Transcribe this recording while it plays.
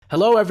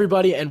Hello,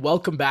 everybody, and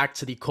welcome back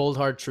to the Cold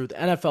Hard Truth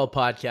NFL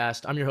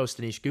podcast. I'm your host,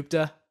 Anish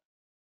Gupta,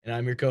 And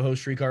I'm your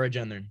co-host, Shrikar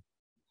Rajendran.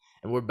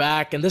 and we're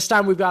back. And this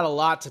time we've got a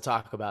lot to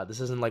talk about. This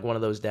isn't like one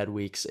of those dead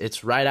weeks.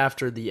 It's right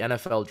after the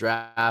NFL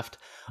draft.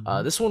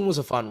 This one was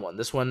a fun one.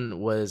 This one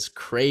was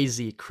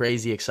crazy,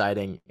 crazy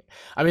exciting.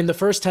 I mean, the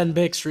first 10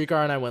 picks,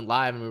 Shrikar and I went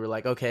live, and we were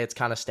like, okay, it's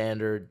kind of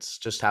standard. It's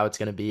just how it's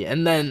going to be.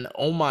 And then,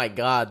 oh my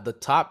God,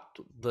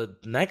 the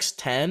next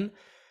 10,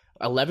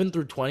 11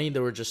 through 20,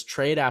 there were just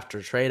trade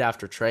after trade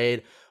after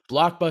trade,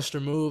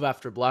 blockbuster move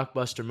after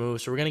blockbuster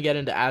move. So we're going to get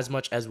into as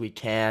much as we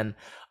can.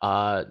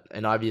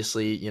 And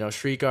obviously,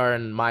 Shrikar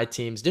and my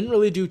teams didn't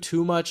really do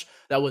too much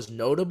that was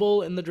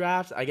notable in the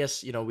draft. I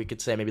guess, we could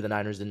say maybe the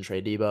Niners didn't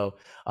trade Debo,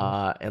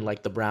 and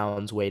like the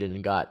Browns waited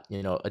and got,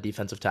 a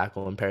defensive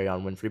tackle in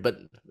Perrion Winfrey. But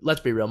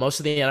let's be real.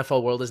 Most of the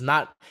NFL world is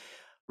not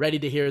ready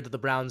to hear that the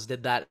Browns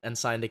did that and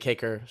signed a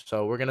kicker.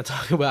 So we're going to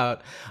talk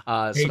about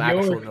some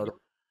actual notable.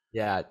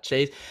 Yeah,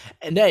 Chase.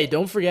 And hey,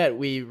 don't forget,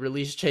 we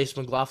released Chase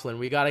McLaughlin.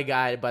 We got a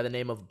guy by the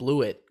name of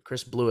Blewett,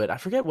 Chris Blewett. I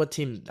forget what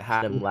team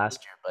had him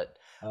last year, but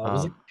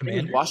Was it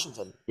Commanders?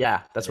 Washington.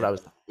 Yeah, that's what I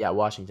was. Yeah,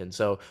 Washington.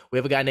 So we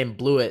have a guy named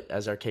Blewett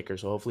as our kicker.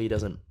 So hopefully he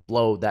doesn't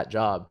blow that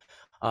job.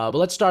 But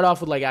let's start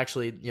off with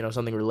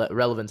something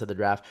relevant to the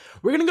draft.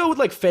 We're gonna go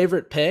with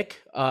favorite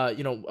pick.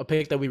 A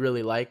pick that we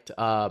really liked.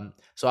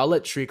 So I'll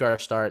let Shrikar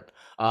start.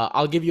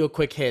 I'll give you a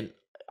quick hint.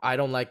 I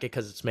don't like it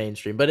because it's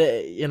mainstream, but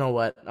you know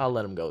what? I'll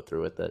let him go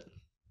through with it.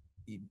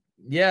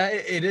 Yeah,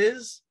 it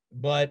is,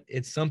 but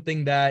it's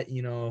something that,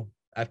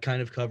 I've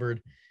kind of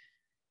covered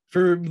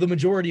for the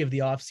majority of the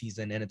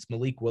offseason, and it's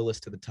Malik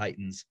Willis to the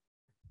Titans.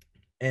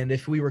 And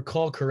if we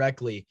recall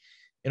correctly,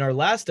 in our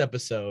last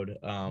episode,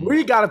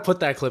 we got to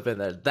put that clip in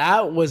there.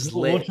 That was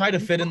lit. We'll try to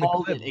fit in the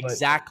clip.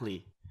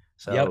 Exactly.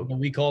 So yep, but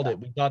we called it.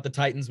 We thought the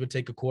Titans would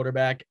take a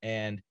quarterback,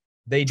 and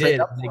they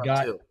did.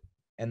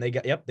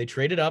 They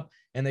traded up,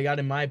 and they got,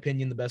 in my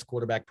opinion, the best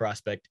quarterback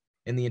prospect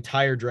in the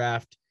entire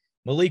draft,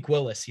 Malik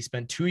Willis. He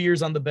spent 2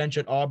 years on the bench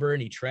at Auburn.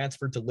 He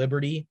transferred to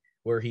Liberty,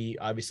 where he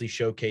obviously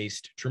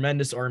showcased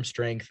tremendous arm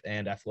strength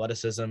and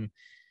athleticism.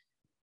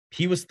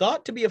 He was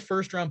thought to be a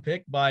first-round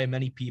pick by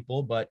many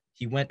people, but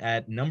he went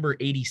at number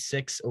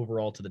 86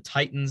 overall to the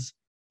Titans.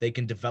 They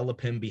can develop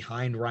him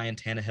behind Ryan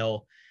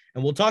Tannehill,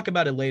 and we'll talk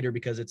about it later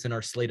because it's in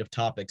our slate of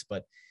topics.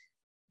 But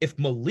if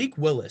Malik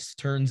Willis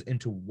turns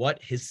into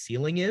what his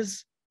ceiling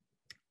is,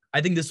 I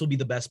think this will be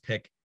the best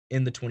pick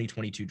in the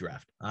 2022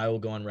 draft. I will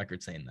go on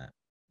record saying that.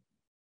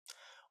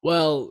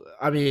 Well,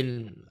 I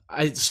mean,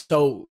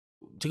 so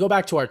to go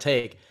back to our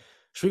take,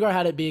 Shrikar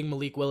had it being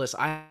Malik Willis.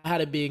 I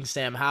had it being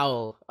Sam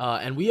Howell.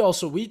 And we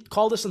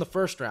called this in the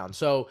first round.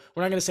 So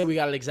we're not going to say we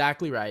got it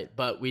exactly right,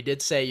 but we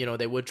did say,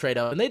 they would trade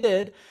up, and they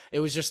did. It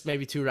was just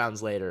maybe 2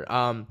 rounds later.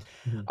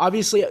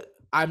 Obviously,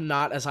 I'm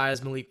not as high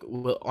as Malik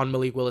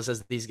Willis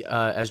as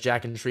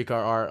Jack and Shrikar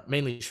are,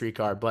 mainly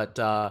Shrikar, but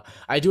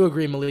I do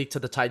agree Malik to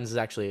the Titans is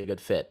actually a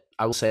good fit.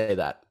 I will say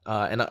that.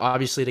 And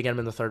obviously to get him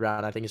in the 3rd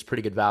round, I think is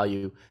pretty good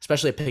value,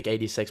 especially at pick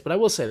 86. But I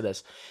will say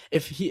this.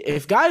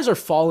 If guys are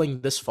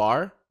falling this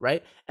far,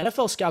 right?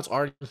 NFL scouts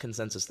are in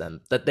consensus then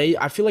that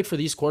I feel like for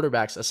these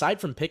quarterbacks, aside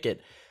from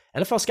Pickett,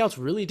 NFL scouts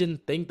really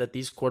didn't think that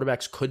these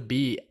quarterbacks could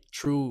be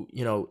true,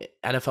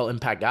 NFL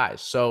impact guys.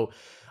 So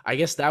I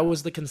guess that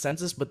was the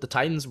consensus, but the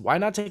Titans, why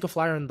not take a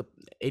flyer in the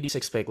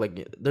 86th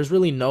pick? There's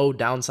really no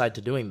downside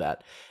to doing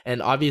that.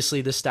 And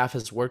obviously, this staff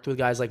has worked with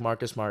guys like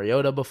Marcus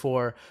Mariota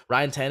before.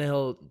 Ryan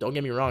Tannehill, don't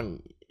get me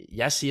wrong,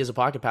 yes, he is a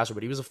pocket passer,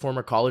 but he was a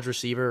former college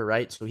receiver,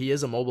 right? So he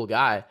is a mobile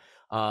guy.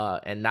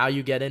 And now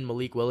you get in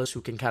Malik Willis,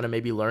 who can kind of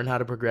maybe learn how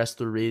to progress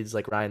through reads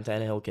like Ryan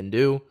Tannehill can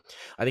do.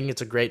 I think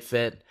it's a great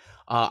fit.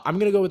 I'm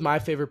going to go with my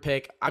favorite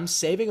pick. I'm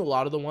saving a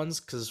lot of the ones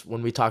because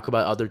when we talk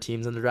about other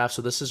teams in the draft,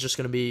 so this is just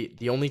going to be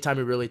the only time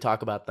we really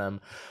talk about them.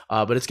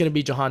 But it's going to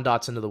be Jahan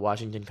Dotson to the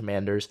Washington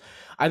Commanders.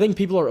 I think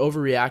people are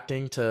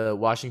overreacting to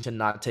Washington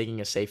not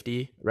taking a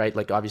safety, right?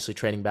 Like obviously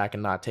trading back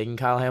and not taking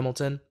Kyle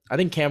Hamilton. I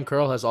think Cam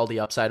Curl has all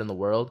the upside in the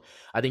world.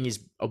 I think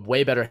he's a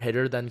way better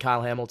hitter than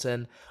Kyle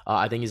Hamilton.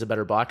 I think he's a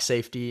better box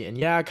safety. And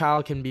yeah,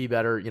 Kyle can be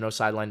better,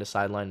 sideline to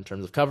sideline in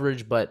terms of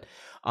coverage, but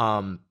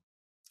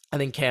I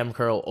think Cam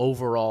Curl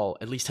overall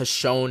at least has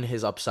shown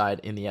his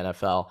upside in the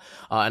NFL.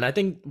 And I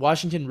think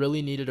Washington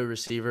really needed a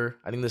receiver.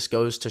 I think this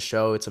goes to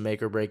show it's a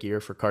make or break year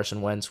for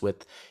Carson Wentz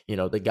with,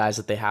 the guys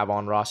that they have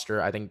on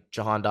roster. I think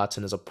Jahan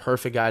Dotson is a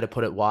perfect guy to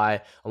put at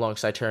Y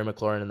alongside Terry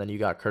McLaurin. And then you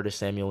got Curtis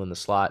Samuel in the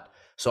slot.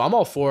 So I'm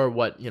all for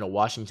what,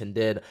 Washington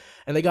did,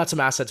 and they got some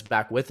assets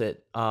back with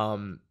it.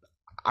 I'm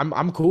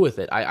cool with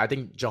it. I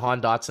think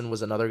Jahan Dotson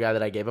was another guy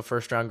that I gave a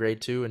 1st round grade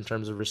to in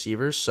terms of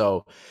receivers.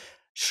 So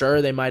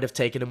sure, they might have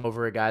taken him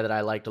over a guy that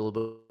I liked a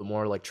little bit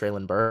more, like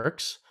Treylon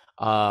Burks,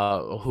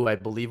 who I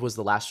believe was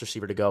the last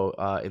receiver to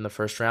go in the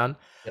 1st round.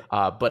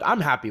 Yep. But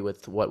I'm happy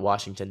with what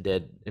Washington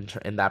did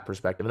in that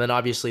perspective. And then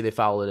obviously they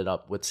followed it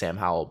up with Sam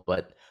Howell.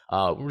 But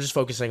we're just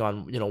focusing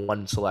on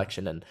one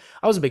selection, and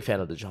I was a big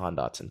fan of the Jahan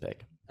Dotson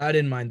pick. I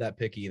didn't mind that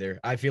pick either.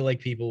 I feel like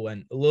people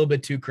went a little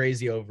bit too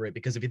crazy over it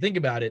because if you think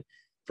about it,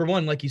 for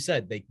one, like you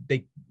said,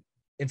 they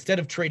instead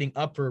of trading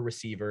up for a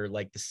receiver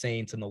like the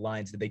Saints and the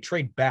Lions, did they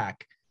trade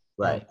back?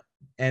 Right.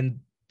 And,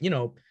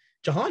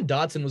 Jahan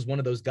Dotson was one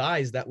of those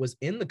guys that was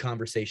in the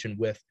conversation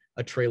with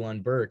a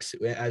Treylon Burks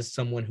as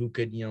someone who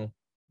could,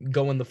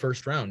 go in the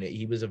first round.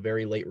 He was a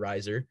very late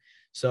riser.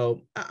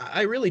 So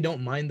I really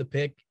don't mind the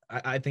pick.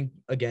 I think,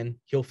 again,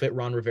 he'll fit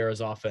Ron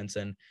Rivera's offense,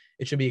 and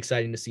it should be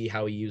exciting to see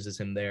how he uses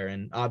him there.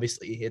 And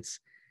obviously, it's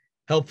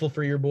helpful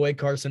for your boy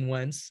Carson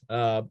Wentz.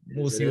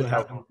 We'll see what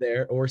happens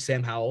there, or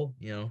Sam Howell,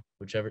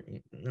 whichever.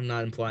 I'm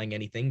not implying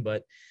anything,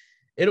 but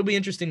it'll be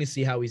interesting to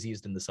see how he's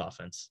used in this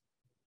offense.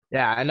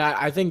 Yeah, and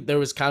I think there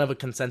was kind of a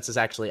consensus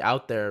actually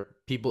out there.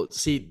 People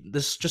see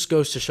this just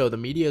goes to show the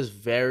media is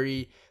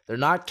they're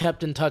not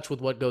kept in touch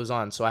with what goes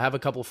on. So I have a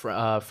couple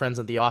friends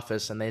at the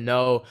office, and they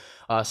know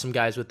some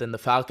guys within the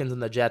Falcons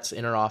and the Jets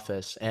inner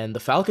office. And the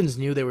Falcons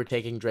knew they were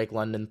taking Drake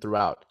London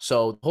throughout.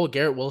 So the whole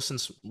Garrett Wilson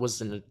was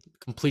in a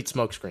complete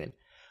smokescreen.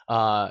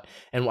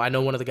 And I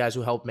know one of the guys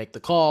who helped make the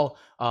call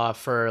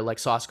for like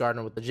Sauce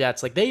Gardner with the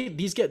Jets. Like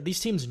these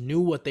teams knew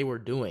what they were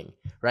doing,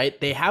 right?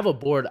 They have a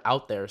board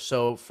out there.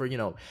 So for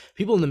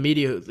people in the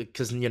media,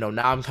 because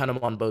now I'm kind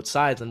of on both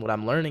sides, and what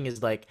I'm learning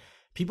is like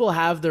people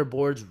have their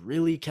boards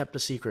really kept a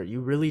secret. You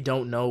really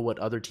don't know what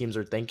other teams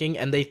are thinking,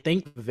 and they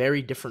think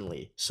very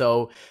differently.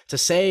 So to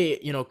say,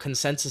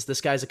 consensus,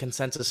 this guy's a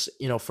consensus,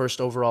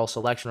 first overall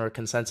selection or a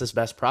consensus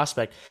best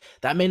prospect,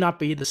 that may not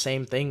be the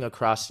same thing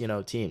across,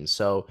 teams.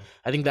 So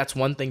I think that's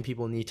one thing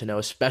people need to know,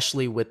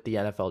 especially with the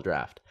NFL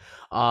draft.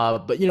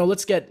 But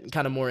let's get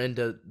kind of more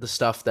into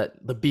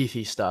the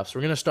beefy stuff. So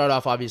we're going to start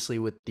off obviously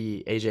with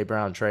the AJ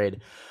Brown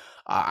trade.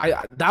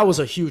 That was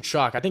a huge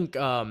shock. I think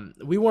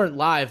we weren't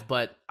live,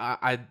 but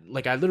I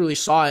literally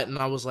saw it and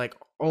I was like,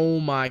 oh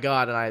my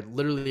God. And I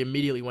literally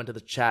immediately went to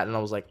the chat and I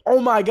was like, oh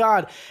my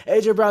God,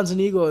 AJ Brown's an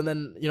Eagle. And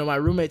then, my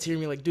roommate's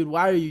hearing me like, dude,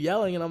 why are you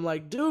yelling? And I'm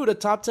like, dude, a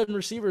top 10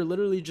 receiver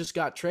literally just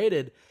got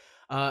traded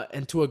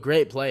and to a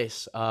great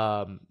place.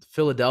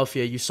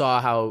 Philadelphia, you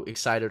saw how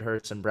excited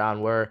Hurts and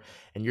Brown were,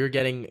 and you're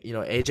getting,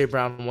 AJ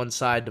Brown on one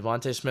side,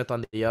 Devontae Smith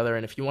on the other.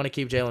 And if you want to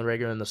keep Jalen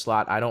Reagor in the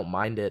slot, I don't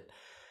mind it.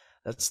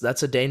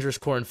 That's a dangerous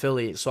core in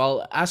Philly. So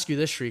I'll ask you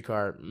this,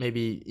 Shrikar,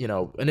 maybe,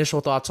 initial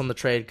thoughts on the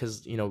trade,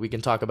 because, we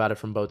can talk about it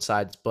from both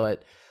sides.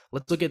 But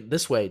let's look at it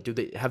this way.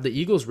 Have the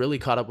Eagles really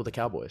caught up with the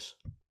Cowboys?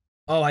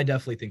 Oh, I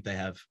definitely think they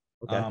have.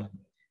 Okay.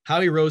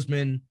 Howie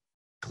Roseman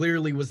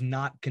clearly was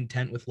not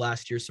content with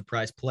last year's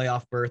surprise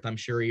playoff berth. I'm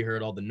sure he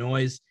heard all the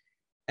noise.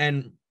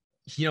 And,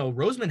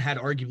 Roseman had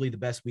arguably the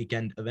best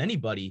weekend of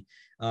anybody.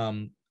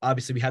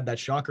 Obviously, we had that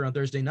shocker on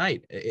Thursday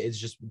night. It's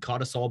just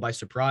caught us all by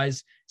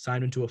surprise.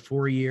 Signed him to a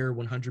 4-year,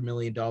 $100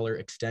 million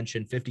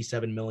extension.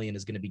 $57 million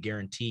is going to be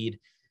guaranteed.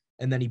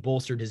 And then he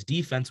bolstered his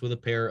defense with a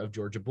pair of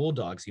Georgia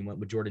Bulldogs. He went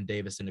with Jordan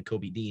Davis and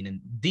Nakobe Dean. And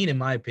Dean, in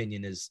my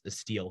opinion, is a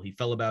steal. He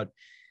fell about,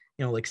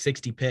 like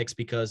 60 picks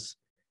because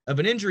of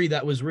an injury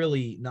that was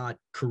really not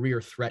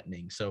career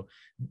threatening. So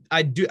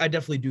I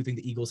definitely do think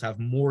the Eagles have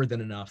more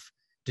than enough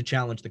to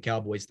challenge the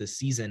Cowboys this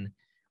season.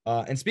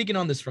 And speaking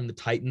on this from the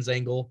Titans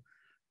angle,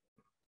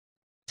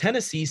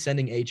 Tennessee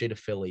sending AJ to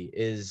Philly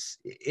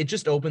it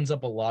just opens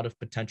up a lot of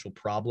potential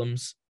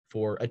problems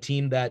for a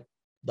team that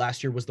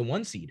last year was the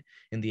 1 seed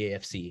in the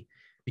AFC,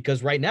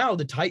 because right now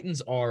the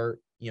Titans are,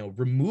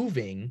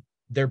 removing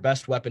their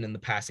best weapon in the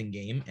passing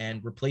game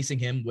and replacing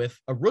him with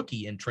a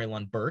rookie in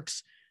Treylon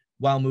Burks,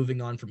 while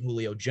moving on from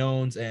Julio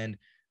Jones. And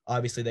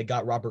obviously they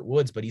got Robert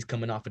Woods, but he's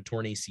coming off a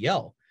torn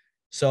ACL.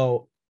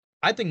 So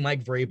I think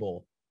Mike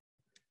Vrabel,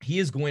 he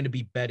is going to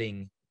be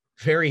betting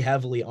very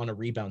heavily on a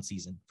rebound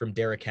season from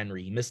Derrick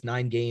Henry. He missed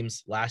 9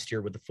 games last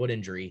year with a foot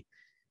injury.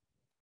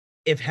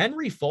 If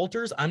Henry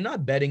falters, I'm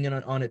not betting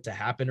on it to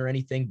happen or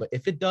anything, but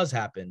if it does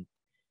happen,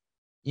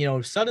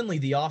 suddenly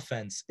the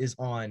offense is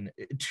on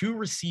 2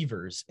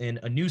 receivers in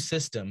a new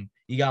system.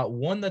 You got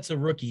one that's a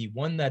rookie,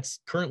 one that's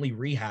currently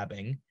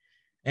rehabbing,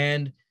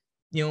 and,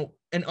 an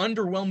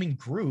underwhelming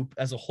group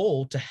as a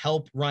whole to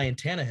help Ryan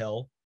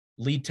Tannehill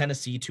lead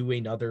Tennessee to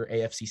another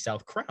AFC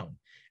South crown.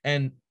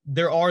 And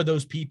there are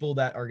those people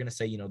that are going to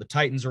say, the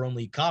Titans are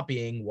only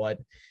copying what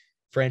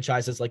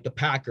franchises like the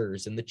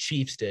Packers and the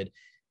Chiefs did.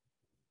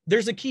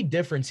 There's a key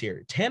difference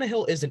here.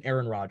 Tannehill isn't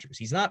Aaron Rodgers.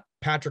 He's not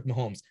Patrick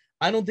Mahomes.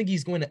 I don't think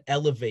he's going to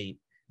elevate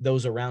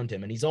those around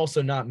him. And he's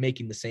also not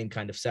making the same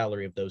kind of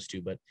salary of those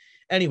two. But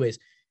anyways,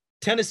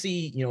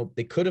 Tennessee,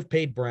 they could have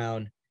paid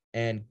Brown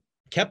and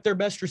kept their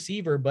best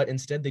receiver, but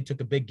instead they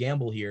took a big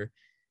gamble here.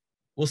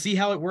 We'll see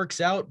how it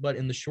works out, but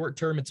in the short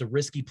term, it's a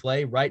risky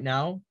play. Right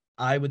now,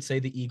 I would say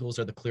the Eagles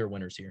are the clear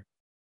winners here.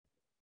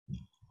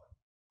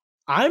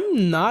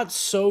 I'm not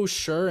so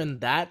sure in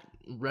that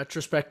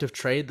retrospective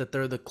trade that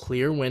they're the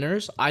clear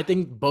winners. I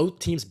think both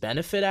teams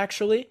benefit,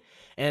 actually.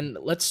 And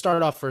let's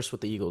start off first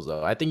with the Eagles,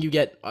 though. I think you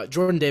get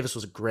Jordan Davis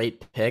was a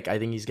great pick. I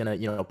think he's going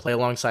to, play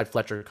alongside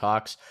Fletcher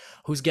Cox,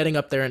 who's getting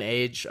up there in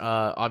age.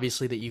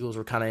 Obviously, the Eagles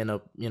were kind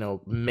of in a,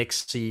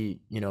 mixy,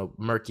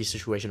 murky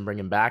situation to bring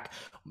him back.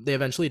 They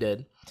eventually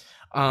did.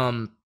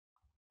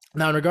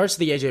 Now, in regards to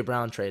the AJ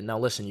Brown trade, now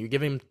listen, you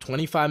give him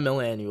 25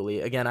 mil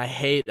annually. Again, I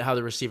hate how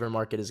the receiver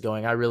market is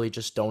going. I really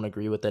just don't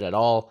agree with it at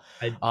all.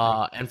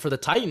 And for the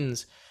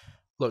Titans,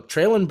 look,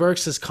 Traylon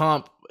Burks'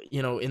 comp,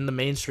 in the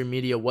mainstream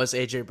media was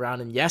AJ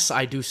Brown, and yes,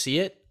 I do see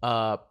it.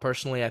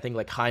 Personally, I think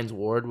like Hines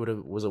Ward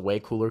was a way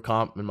cooler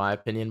comp in my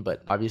opinion,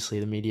 but obviously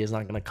the media is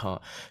not going to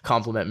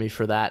compliment me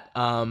for that.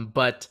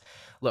 But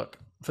look,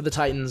 for the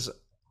Titans,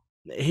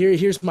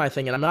 here's my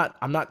thing, and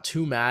I'm not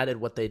too mad at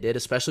what they did,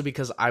 especially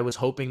because I was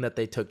hoping that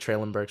they took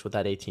Traylon Burks with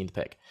that 18th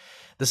pick.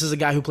 This is a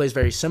guy who plays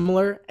very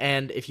similar,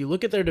 and if you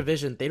look at their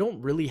division, they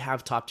don't really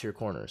have top tier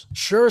corners.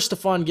 Sure,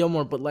 Stephon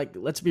Gilmore, but like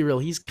let's be real,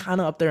 he's kind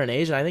of up there in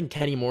age, and I think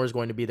Kenny Moore is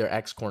going to be their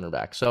ex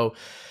cornerback. So,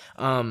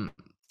 um,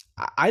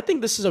 I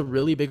think this is a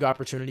really big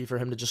opportunity for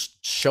him to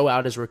just show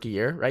out his rookie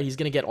year, right? He's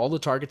going to get all the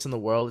targets in the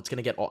world. It's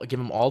going to give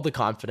him all the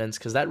confidence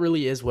because that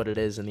really is what it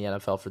is in the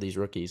NFL for these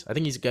rookies. I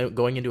think he's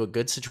going into a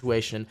good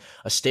situation,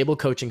 a stable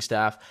coaching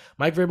staff.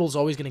 Mike Vrabel is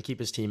always going to keep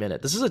his team in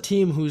it. This is a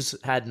team who's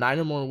had 9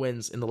 or more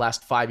wins in the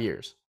last 5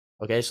 years.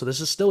 Okay, so this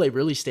is still a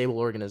really stable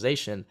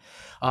organization.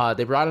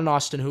 They brought in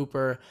Austin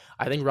Hooper.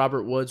 I think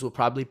Robert Woods will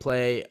probably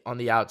play on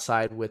the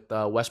outside with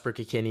Westbrook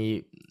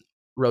Ikini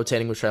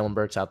rotating with Traylon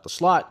Burks out the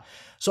slot.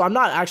 So I'm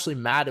not actually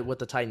mad at what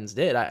the Titans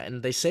did.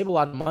 And they save a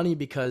lot of money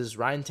because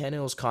Ryan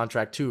Tannehill's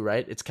contract too,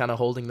 right? It's kind of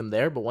holding them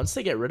there. But once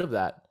they get rid of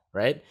that,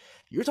 right,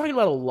 you're talking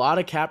about a lot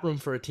of cap room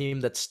for a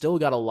team that's still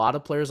got a lot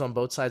of players on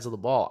both sides of the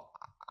ball.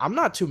 I'm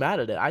not too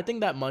mad at it. I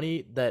think that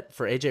money that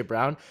for AJ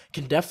Brown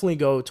can definitely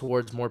go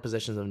towards more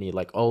positions of need,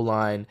 like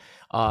O-line,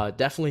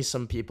 definitely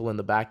some people in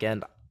the back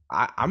end.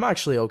 I'm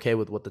actually okay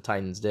with what the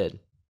Titans did.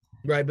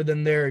 Right, but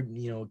then there,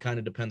 it kind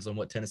of depends on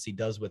what Tennessee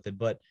does with it.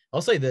 But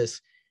I'll say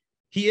this.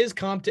 He is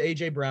comp to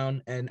AJ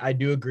Brown, and I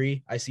do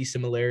agree. I see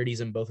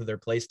similarities in both of their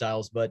play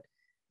styles, but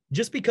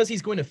just because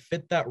he's going to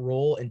fit that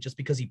role and just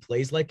because he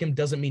plays like him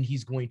doesn't mean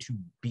he's going to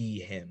be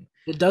him.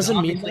 It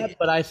doesn't mean that,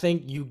 but I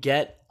think you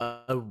get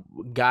a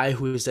guy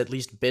who's at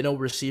least been a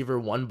receiver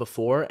one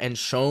before and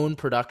shown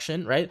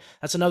production, right?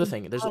 That's another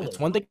thing. It's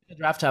one thing in the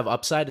draft to have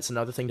upside. It's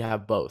another thing to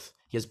have both.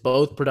 He has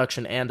both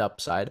production and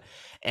upside,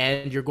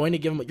 and you're going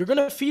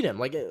to feed him.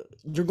 Like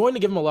you're going to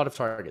give him a lot of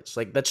targets.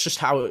 Like that's just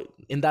how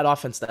in that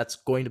offense,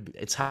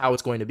 it's how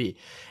it's going to be.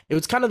 It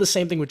was kind of the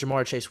same thing with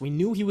Ja'Marr Chase. We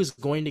knew he was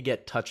going to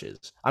get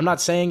touches. I'm not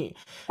saying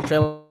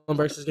Traylon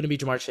Burks is going to be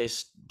Ja'Marr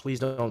Chase. Please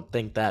don't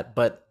think that,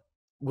 but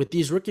with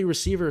these rookie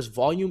receivers,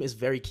 volume is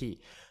very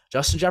key.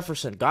 Justin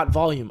Jefferson got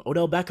volume.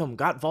 Odell Beckham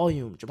got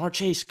volume. Ja'Marr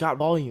Chase got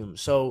volume.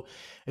 So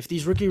if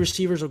these rookie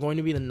receivers are going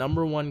to be the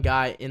number one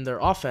guy in their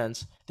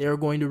offense, they are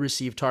going to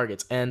receive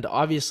targets. And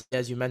obviously,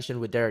 as you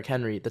mentioned with Derrick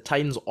Henry, the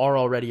Titans are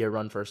already a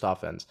run-first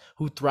offense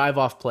who thrive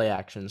off play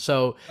action.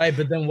 So, right,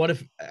 but then what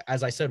if,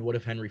 as I said, what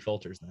if Henry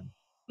falters then?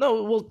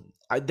 No, well,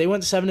 they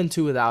went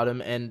 7-2 without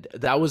him, and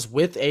that was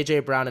with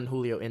AJ Brown and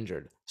Julio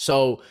injured.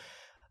 So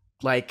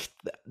like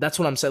that's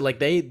what I'm saying. Like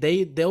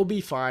they'll be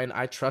fine.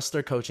 I trust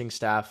their coaching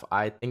staff.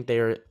 I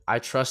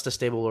trust a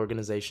stable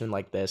organization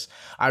like this.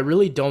 I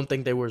really don't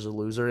think there was a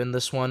loser in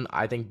this one.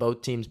 I think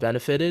both teams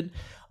benefited.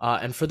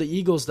 And for the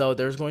Eagles, though,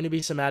 there's going to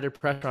be some added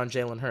pressure on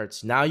Jalen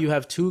Hurts. Now you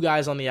have two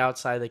guys on the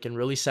outside that can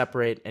really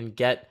separate and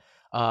get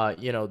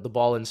the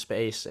ball in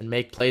space and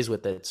make plays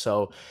with it.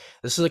 So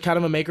this is a kind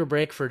of a make or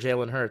break for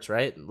Jalen Hurts,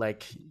 right?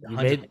 Like you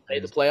made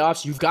the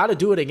playoffs, you've got to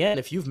do it again.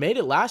 If you've made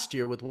it last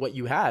year with what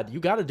you had, you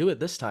got to do it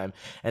this time.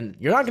 And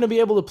you're not going to be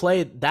able to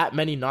play that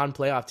many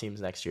non-playoff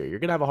teams next year. You're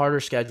going to have a harder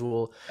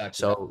schedule. Exactly.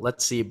 So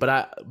let's see.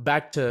 But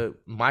back to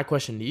my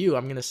question to you,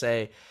 I'm going to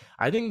say,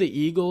 I think the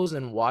Eagles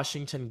and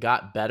Washington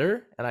got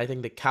better, and I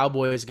think the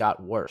Cowboys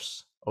got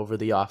worse over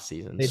the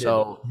offseason.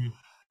 So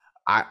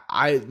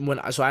I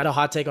had a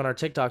hot take on our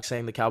TikTok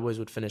saying the Cowboys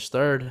would finish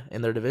third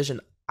in their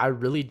division. I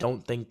really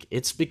don't think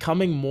it's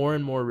becoming more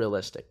and more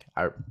realistic.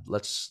 I'll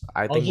just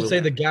say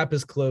the gap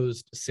is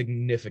closed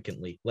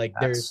significantly. Like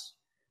it's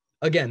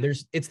the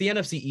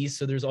NFC East,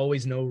 so there's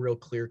always no real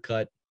clear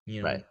cut,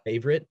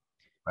 favorite.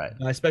 Right.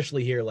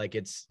 Especially here, like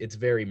it's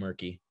very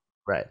murky.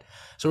 Right.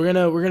 So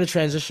we're gonna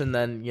transition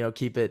then,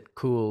 keep it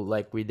cool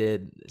like we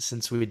did,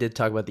 since we did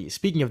talk about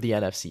speaking of the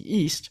NFC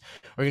East,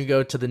 we're gonna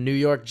go to the New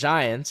York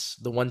Giants,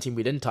 the one team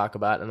we didn't talk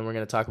about, and then we're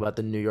gonna talk about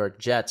the New York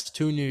Jets,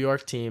 two New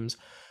York teams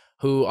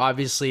who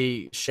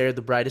obviously shared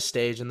the brightest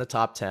stage in the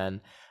top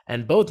 10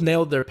 and both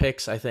nailed their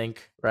picks, I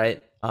think,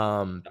 right?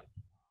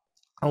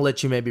 I'll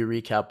let you maybe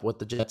recap what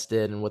the Jets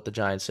did and what the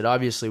Giants did.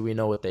 Obviously, we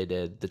know what they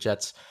did. The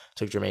Jets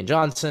took Jermaine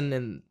Johnson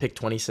in pick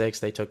 26.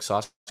 They took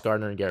Sauce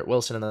Gardner and Garrett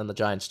Wilson, and then the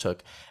Giants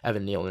took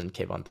Evan Neal and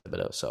Kayvon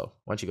Thibodeau. So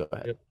why don't you go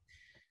ahead?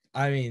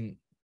 I mean,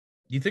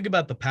 you think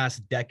about the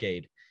past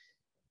decade,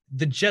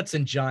 the Jets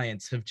and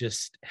Giants have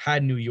just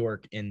had New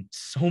York in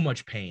so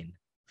much pain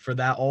for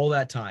all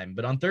that time.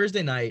 But on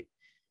Thursday night,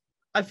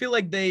 I feel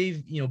like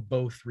they've,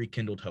 both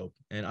rekindled hope.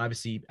 And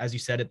obviously, as you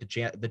said,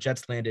 the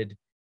Jets landed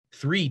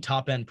 3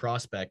 top-end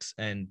prospects,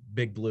 and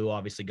Big Blue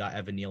obviously got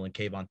Evan Neal and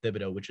Kayvon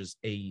Thibodeau, which is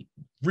a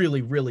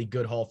really, really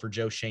good haul for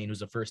Joe Schoen,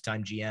 who's a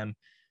first-time GM,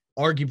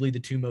 arguably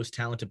the 2 most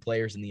talented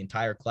players in the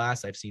entire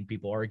class. I've seen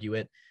people argue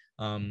it.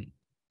 And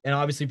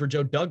obviously for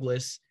Joe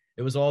Douglas,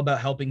 It was all about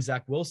helping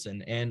Zach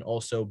Wilson and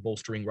also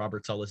bolstering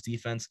Robert Saleh's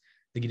defense.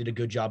 I think he did a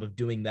good job of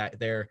doing that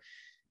there.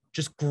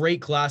 Just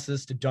great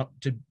classes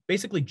to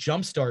basically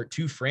jumpstart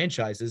two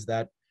franchises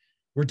that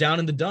were down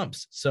in the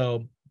dumps.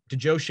 So to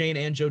Joe Shane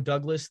and Joe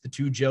Douglas, the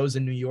two Joes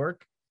in New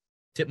York,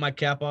 tip my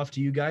cap off to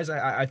you guys.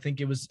 I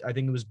think it was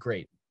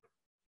great.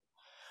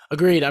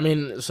 Agreed. I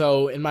mean,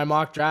 so in my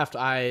mock draft,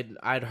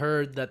 I'd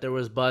heard that there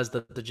was buzz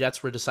that the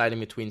Jets were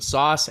deciding between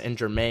Sauce and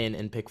Jermaine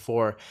in pick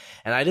 4,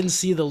 and I didn't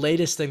see the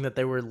latest thing that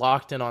they were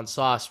locked in on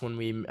Sauce when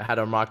we had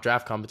our mock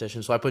draft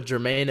competition. So I put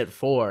Jermaine at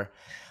 4.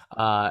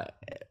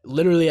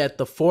 Literally at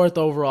the 4th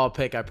overall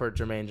pick, I put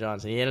Jermaine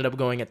Johnson. He ended up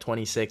going at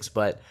 26,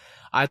 but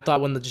I thought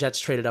when the Jets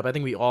traded up, I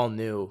think we all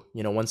knew,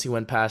 once he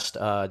went past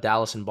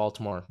Dallas and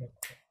Baltimore,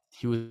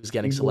 he was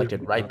getting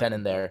selected right then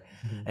and there.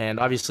 Mm-hmm. And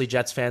obviously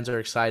Jets fans are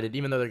excited,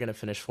 even though they're going to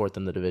finish 4th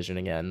in the division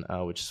again,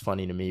 which is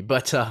funny to me.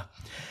 But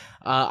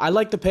I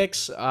like the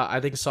picks.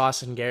 I think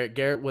Sauce and Garrett.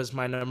 Garrett was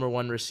my number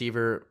 1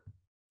 receiver,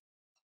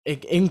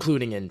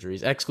 including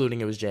injuries.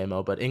 Excluding it was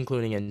JMO, but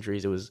including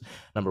injuries, it was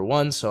number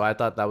 1. So I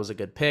thought that was a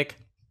good pick.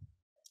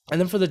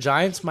 And then for the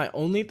Giants, my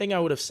only thing I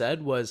would have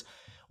said was,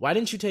 why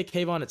didn't you take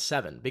Kayvon at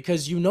 7?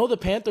 Because the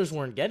Panthers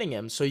weren't getting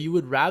him, so you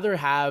would rather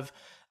have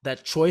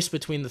that choice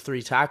between the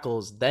 3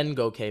 tackles, then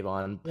go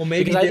Kayvon. Well,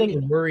 maybe they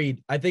were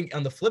worried. I think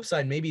on the flip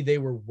side, maybe they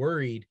were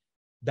worried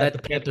that the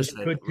Panthers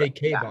could take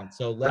Kayvon. Yeah.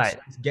 So let's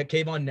get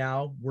Kayvon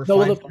now. We're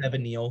fine with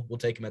Evan Neal. We'll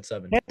take him at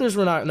 7. Panthers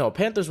were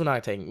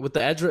not taking. With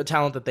the edge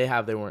talent that they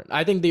have, they weren't.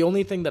 I think the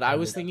only thing that I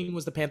was thinking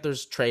was the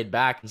Panthers trade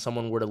back and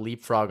someone were to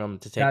leapfrog them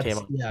to take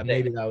Kayvon. Yeah,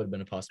 maybe that would have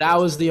been a possibility.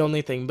 That was the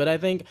only thing. But I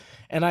think,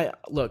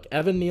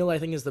 Evan Neal, I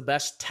think, is the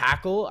best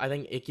tackle. I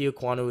think Ike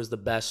Ekwonu is the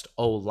best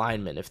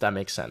O-lineman, if that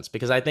makes sense.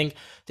 Because I think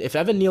if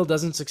Evan Neal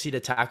doesn't succeed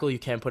at tackle, you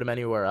can't put him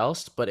anywhere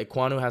else. But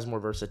Ekwonu has more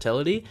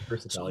versatility.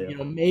 So,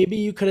 maybe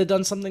you could have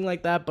done something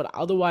like that. But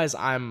otherwise,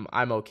 I'm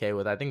okay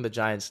with it. I think the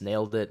Giants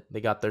nailed it. They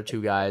got their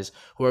 2 guys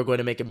who are going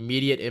to make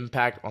immediate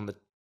impact on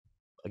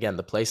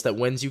the place that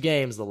wins you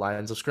games, the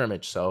lines of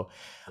scrimmage. So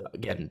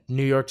again,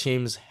 New York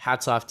teams,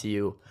 hats off to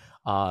you.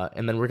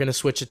 And then we're going to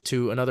switch it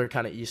to another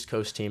kind of East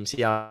Coast team,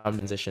 see how it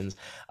transitions.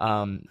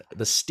 The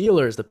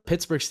Steelers, the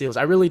Pittsburgh Steelers,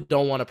 I really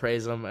don't want to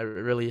praise them. It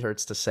really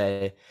hurts to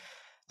say.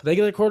 But they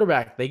get a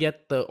quarterback. They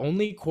get the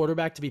only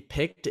quarterback to be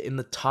picked in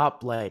the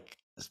top, 3.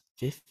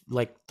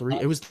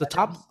 It was the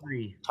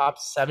top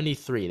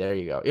 73. There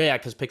you go. Yeah,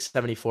 because pick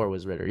 74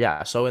 was Ritter.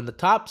 Yeah, so in the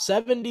top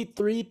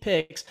 73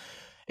 picks,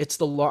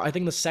 it's I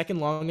think the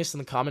second longest in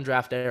the common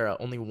draft era.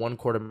 Only 1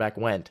 quarterback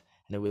went,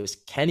 and it was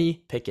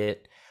Kenny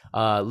Pickett,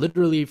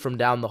 literally from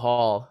down the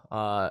hall,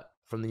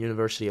 from the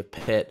University of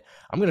Pitt.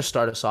 I'm going to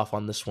start us off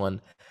on this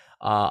one.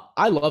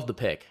 I love the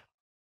pick.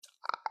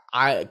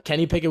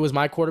 Kenny Pickett was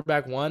my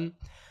quarterback 1.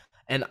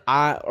 And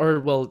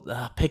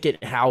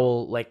Pickett,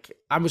 Howell,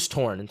 I was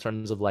torn in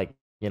terms of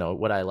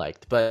what I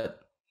liked,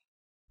 but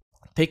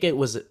Pickett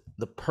was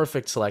the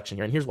perfect selection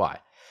here. And here's why.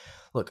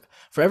 Look,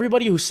 for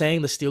everybody who's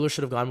saying the Steelers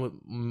should have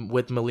gone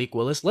with Malik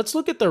Willis, let's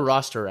look at their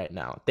roster right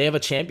now. They have a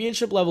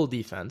championship level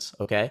defense.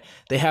 Okay.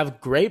 They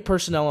have great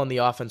personnel on the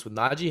offense with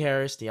Najee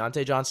Harris,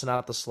 Deontay Johnson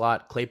out the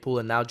slot, Claypool,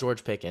 and now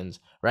George Pickens,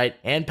 right?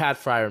 And Pat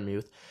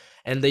Freiermuth.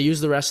 And they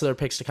use the rest of their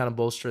picks to kind of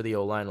bolster the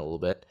O-line a little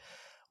bit.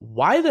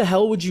 Why the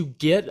hell would you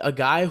get a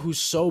guy who's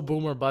so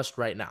boom or bust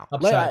right now?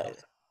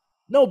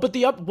 No, but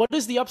what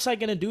is the upside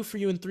going to do for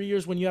you in 3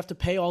 years when you have to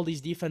pay all these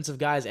defensive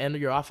guys and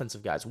your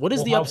offensive guys? What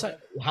is the upside?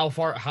 How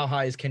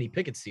high is Kenny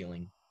Pickett's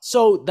ceiling?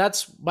 So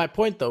that's my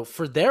point, though.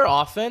 For their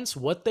offense,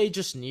 what they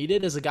just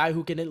needed is a guy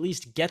who can at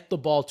least get the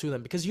ball to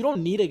them, because you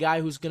don't need a guy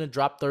who's going to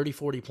drop 30,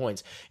 40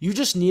 points. You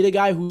just need a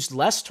guy who's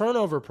less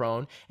turnover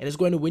prone and is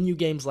going to win you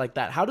games like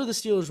that. How do the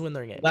Steelers win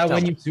their games? Will that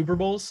win you Super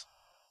Bowls?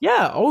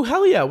 Yeah. Oh,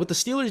 hell yeah. With the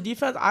Steelers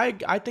defense,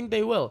 I think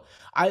they will.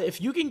 If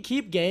you can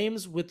keep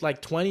games with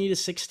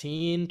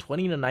 20-16,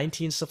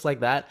 20-19, stuff like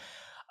that,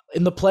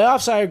 in the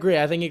playoffs, I agree.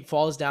 I think it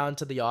falls down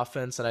to the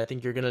offense, and I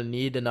think you're going to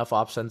need enough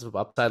offensive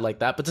upside like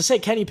that. But to say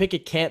Kenny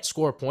Pickett can't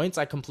score points,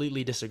 I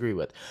completely disagree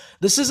with.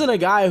 This isn't a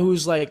guy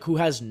who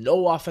has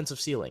no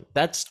offensive ceiling.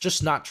 That's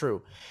just not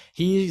true.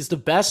 He's the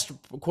best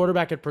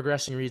quarterback at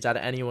progressing reads out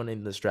of anyone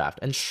in this draft.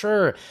 And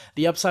sure,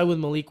 the upside with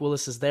Malik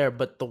Willis is there,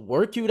 but the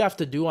work you'd have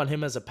to do on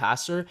him as a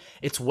passer,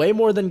 it's way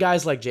more than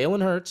guys like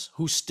Jalen Hurts,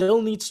 who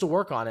still needs to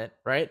work on it,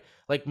 right?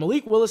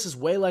 Malik Willis is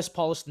way less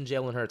polished than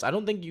Jalen Hurts. I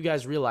don't think you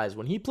guys realize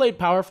when he played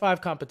Power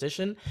 5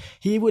 competition,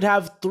 he would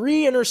have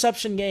 3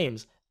 interception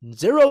games,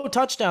 0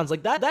 touchdowns.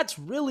 That's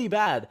really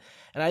bad.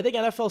 And I think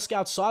NFL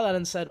scouts saw that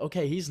and said,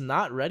 okay, he's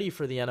not ready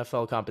for the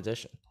NFL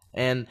competition.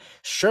 And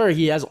sure,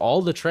 he has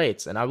all the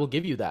traits, and I will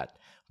give you that.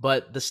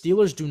 But the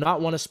Steelers do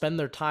not want to spend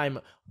their time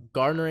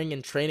garnering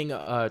and training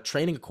a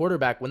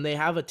quarterback when they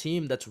have a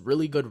team that's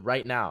really good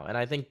right now. And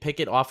I think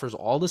Pickett offers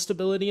all the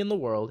stability in the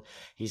world.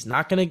 He's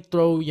not going to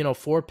throw,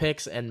 4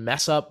 picks and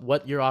mess up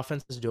what your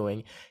offense is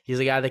doing. He's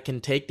a guy that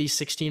can take these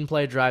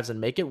 16-play drives and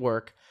make it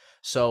work.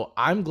 So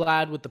I'm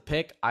glad with the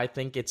pick. I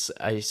think it's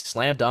a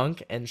slam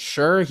dunk. And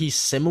sure, he's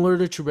similar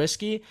to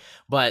Trubisky,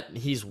 but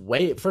he's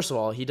first of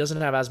all, he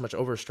doesn't have as much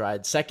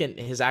overstride. Second,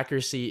 his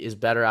accuracy is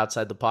better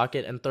outside the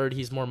pocket. And third,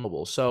 he's more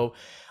mobile. So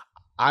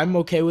I'm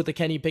okay with the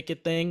Kenny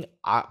Pickett thing.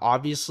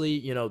 Obviously,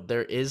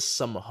 there is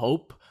some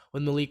hope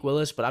with Malik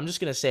Willis, but I'm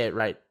just going to say it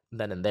right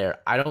then and there.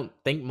 I don't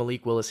think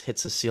Malik Willis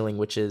hits a ceiling,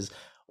 which is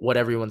what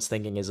everyone's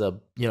thinking is a,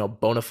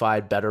 bona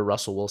fide better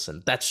Russell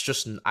Wilson. That's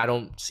just, I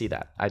don't see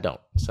that. I don't.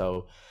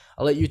 So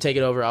I'll let you take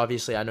it over.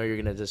 Obviously, I know you're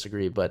going to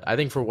disagree, but I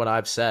think for what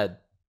I've said,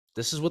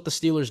 this is what the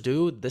Steelers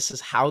do. This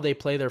is how they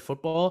play their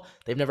football.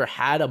 They've never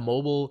had a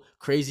mobile,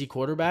 crazy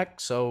quarterback.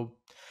 So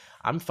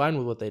I'm fine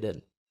with what they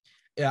did.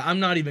 Yeah, I'm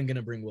not even going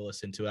to bring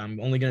Willis into it. I'm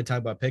only going to talk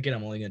about Pickett.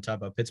 I'm only going to talk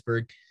about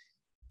Pittsburgh.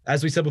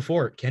 As we said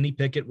before, Kenny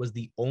Pickett was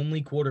the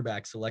only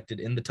quarterback selected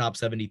in the top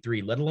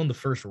 73, let alone the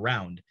first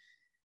round.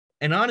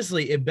 And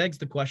honestly, it begs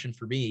the question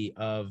for me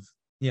of,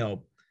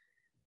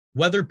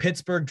 whether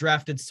Pittsburgh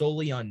drafted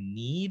solely on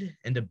need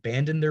and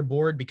abandoned their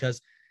board,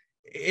 because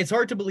it's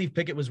hard to believe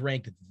Pickett was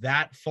ranked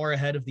that far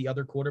ahead of the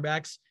other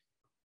quarterbacks.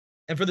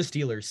 And for the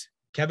Steelers,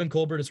 Kevin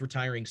Colbert is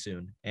retiring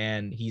soon,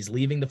 and he's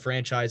leaving the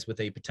franchise with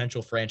a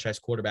potential franchise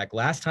quarterback.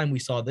 Last time we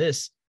saw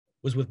this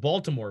was with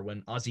Baltimore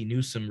when Ozzie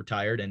Newsome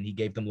retired and he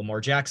gave them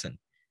Lamar Jackson.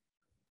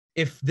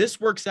 If this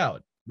works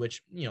out,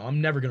 which,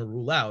 I'm never going to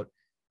rule out,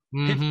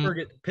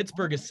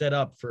 Pittsburgh is set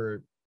up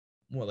for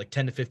like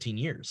 10 to 15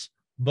 years,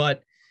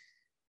 but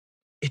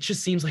it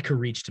just seems like a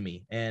reach to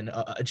me and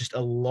just a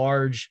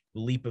large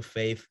leap of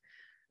faith.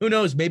 Who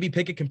knows? Maybe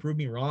Pickett can prove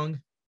me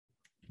wrong,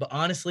 but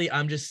honestly,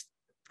 I'm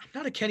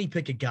not a Kenny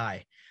Pickett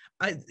guy.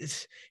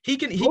 He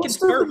can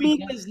start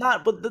week one. Is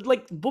not, but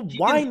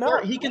why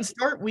not? He can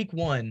start week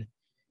one,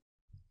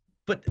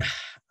 but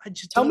I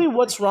just tell me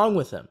what's wrong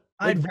with him.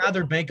 I'd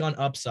rather bank on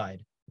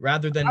upside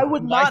rather than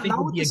I think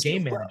would be a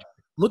game manager.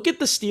 Look at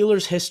the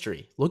Steelers'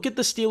 history.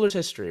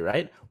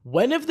 Right?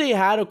 When have they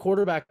had a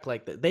quarterback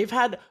like that? They've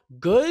had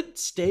good,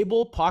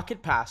 stable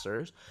pocket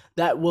passers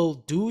that will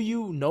do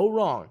you no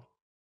wrong.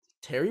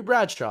 Terry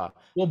Bradshaw.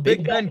 Well,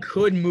 Big Ben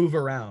could move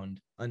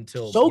around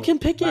until so can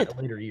Pickett.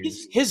 Later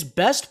years. His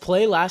best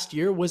play last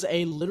year was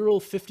a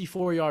literal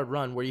 54-yard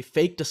run where he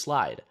faked a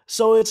slide.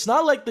 So it's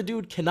not like the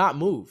dude cannot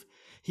move.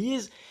 He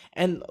is,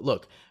 and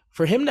look,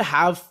 for him to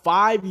have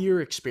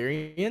 5-year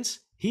experience,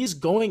 he's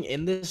going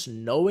in this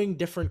knowing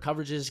different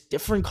coverages,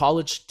 different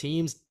college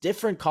teams,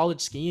 different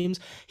college schemes.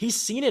 He's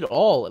seen it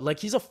all. Like,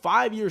 he's a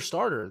 5-year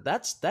starter.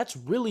 That's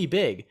really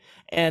big.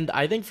 And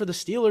I think for the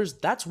Steelers,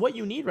 that's what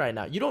you need right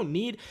now. You don't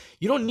need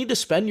to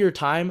spend your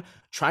time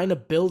trying to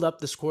build up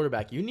this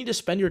quarterback. You need to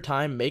spend your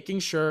time making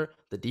sure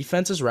the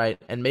defense is right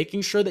and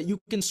making sure that you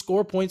can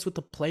score points with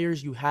the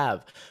players you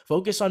have.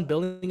 Focus on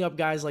building up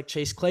guys like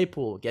Chase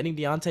Claypool, getting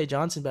Deontay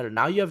Johnson better.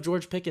 Now you have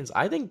George Pickens.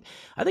 I think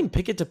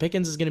Pickett to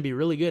Pickens is going to be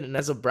really good. And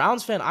as a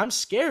Browns fan, I'm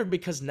scared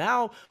because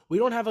now we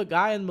don't have a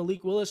guy in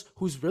Malik Willis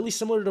who's really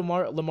similar to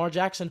Lamar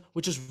Jackson,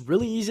 which is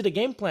really easy to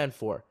game plan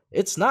for.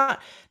 It's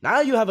not.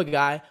 Now you have a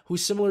guy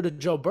who's similar to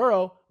Joe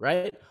Burrow,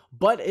 right?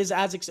 But is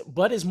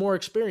more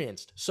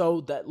experienced.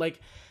 So that,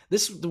 like,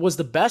 this was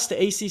the best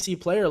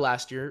ACC player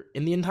last year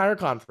in the entire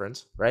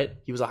conference, right?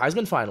 He was a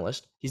Heisman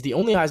finalist. He's the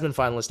only Heisman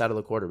finalist out of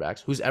the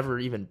quarterbacks who's ever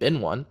even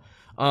been one.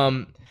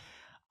 And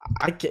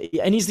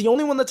he's the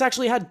only one that's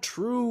actually had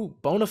true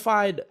bona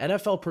fide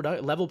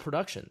NFL level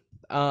production.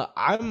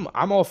 I'm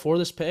all for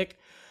this pick.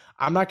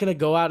 I'm not going to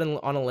go out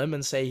on a limb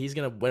and say he's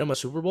going to win him a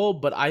Super Bowl,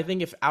 but I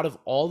think if out of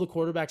all the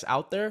quarterbacks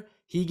out there,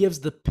 he gives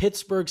the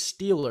Pittsburgh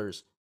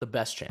Steelers the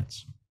best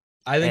chance.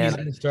 I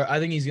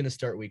think he's going to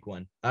start week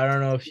one. I don't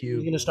know if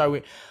he's going to start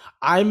week.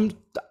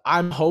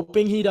 I'm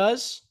hoping he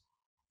does.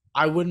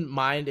 I wouldn't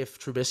mind if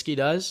Trubisky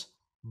does,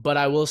 but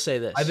I will say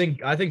this. I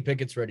think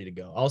Pickett's ready to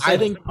go. I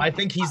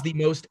think he's the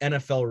most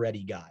NFL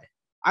ready guy.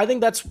 I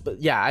think that's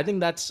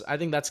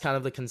kind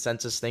of the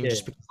consensus thing,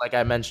 just because, like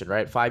I mentioned,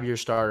 right, 5-year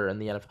starter in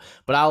the NFL.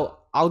 But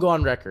I'll go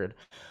on record.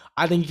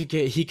 I think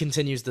he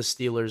continues the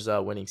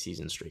Steelers' winning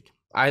season streak.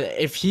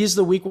 If he's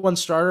the week 1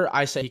 starter,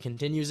 I say he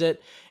continues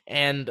it.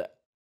 And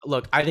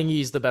look, I think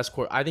he's the best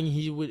I think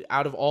he would,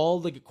 out of all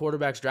the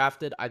quarterbacks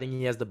drafted, I think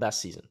he has the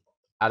best season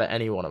out of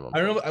any one of them. I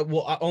don't know.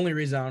 Well, only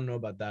reason I don't know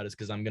about that is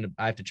because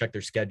I have to check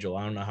their schedule.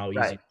 I don't know how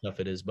easy stuff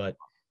it is, but.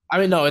 I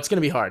mean, no, it's going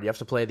to be hard. You have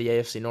to play the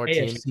AFC North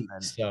teams,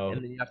 and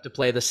then you have to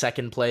play the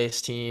second place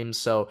teams.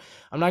 So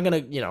I'm not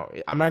going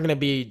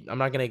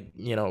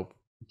to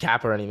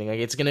cap or anything. Like,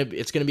 it's going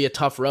to be a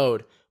tough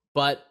road,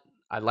 but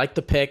I like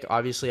the pick.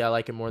 Obviously, I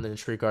like it more than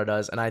Shrikar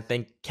does. And I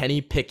think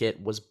Kenny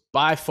Pickett was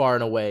by far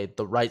and away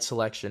the right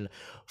selection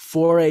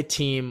for a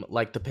team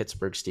like the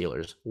Pittsburgh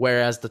Steelers,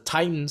 whereas the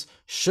Titans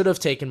should have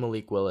taken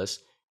Malik Willis.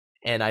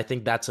 And I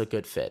think that's a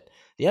good fit.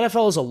 The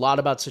NFL is a lot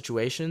about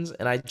situations,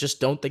 and I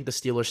just don't think the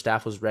Steelers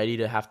staff was ready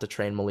to have to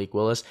train Malik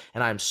Willis,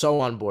 and I'm so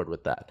on board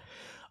with that.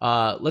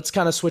 Let's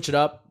kind of switch it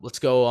up. Let's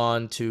go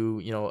on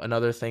to,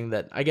 another thing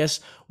that I guess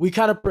we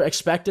kind of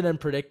expected and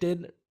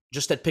predicted.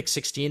 just at pick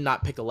 16,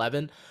 not pick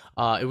 11.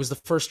 It was the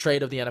first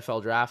trade of the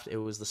NFL draft. It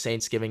was the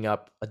Saints giving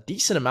up a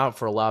decent amount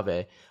for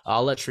Olave.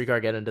 I'll let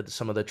Shrikar get into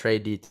some of the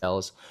trade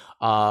details.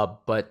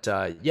 But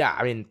yeah,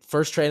 I mean,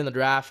 first trade in the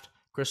draft,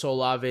 Chris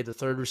Olave, the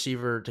third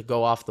receiver to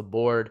go off the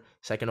board.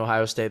 Second,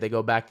 Ohio State. They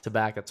go back to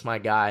back. That's my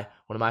guy,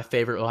 one of my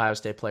favorite Ohio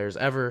State players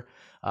ever.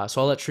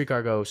 So I'll let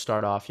Shrikar go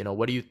start off.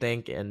 What do you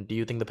think? And do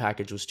you think the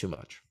package was too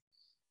much?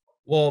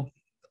 Well,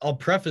 I'll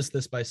preface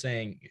this by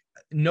saying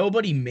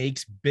nobody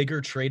makes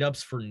bigger trade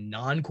ups for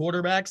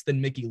non-quarterbacks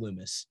than Mickey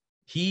Loomis.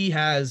 He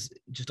has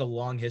just a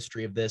long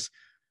history of this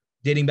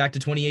dating back to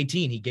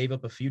 2018. He gave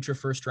up a future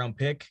first round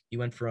pick. He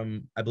went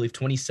from, I believe,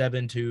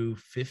 27 to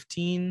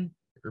 15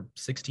 or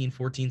 16,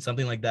 14,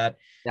 something like that.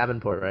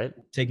 Davenport, right?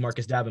 Take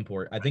Marcus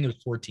Davenport. I think it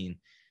was 14.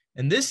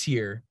 And this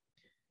year,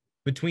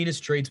 between his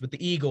trades with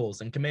the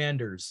Eagles and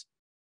Commanders,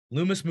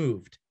 Loomis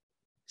moved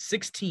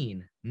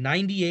 16,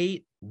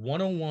 98,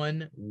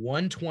 101,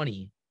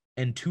 120,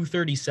 and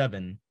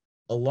 237,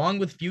 along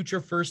with future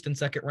first and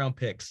second round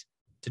picks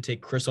to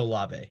take Chris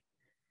Olave.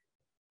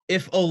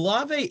 If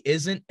Olave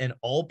isn't an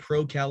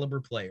all-pro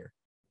caliber player,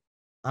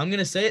 I'm going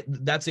to say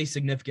it, that's a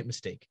significant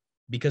mistake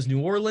because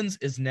New Orleans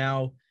is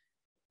now,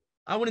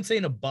 I wouldn't say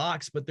in a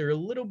box, but they're a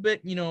little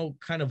bit,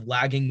 kind of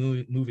lagging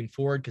moving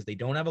forward because they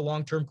don't have a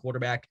long-term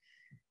quarterback.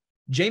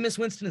 Jameis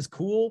Winston is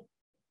cool,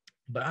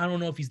 but I don't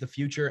know if he's the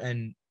future,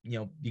 and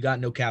you got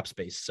no cap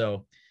space.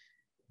 So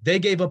they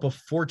gave up a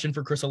fortune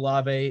for Chris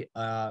Olave.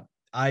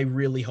 I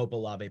really hope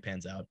Olave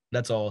pans out.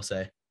 That's all I'll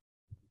say.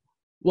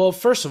 Well,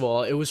 first of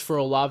all, it was for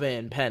Olave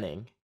and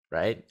Penning,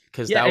 right?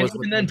 Because yeah, that was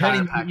what and the then entire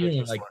Penning, package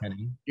was like for.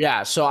 Penning.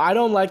 Yeah, so I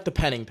don't like the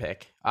Penning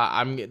pick.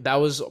 That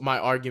was my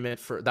argument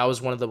for that was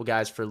one of the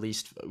guys for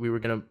least. We were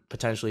gonna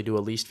potentially do a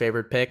least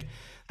favorite pick.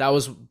 That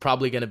was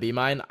probably gonna be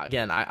mine.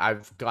 Again,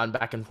 I've gone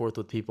back and forth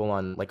with people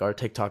on like our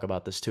TikTok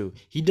about this too.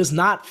 He does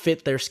not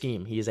fit their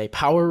scheme. He is a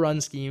power run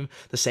scheme.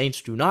 The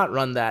Saints do not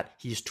run that.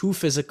 He's too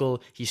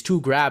physical. He's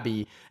too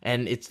grabby,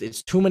 and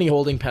it's too many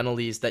holding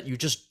penalties that you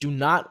just do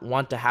not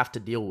want to have to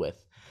deal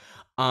with.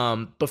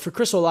 But for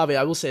Chris Olave,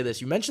 I will say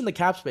this. You mentioned the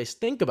cap space.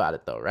 Think about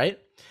it, though, right?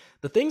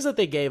 The things that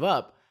they gave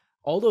up,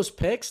 all those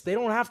picks, they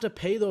don't have to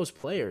pay those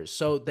players.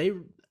 So they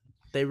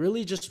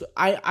really just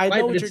I right, know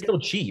but what it's still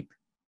cheap.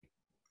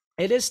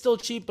 It is still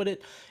cheap, but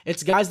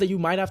it's guys that you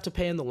might have to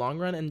pay in the long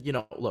run. And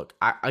look,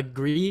 I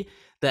agree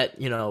that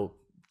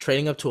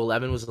trading up to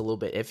 11 was a little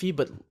bit iffy,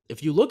 but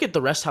if you look at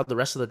how the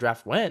rest of the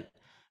draft went,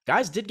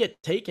 guys did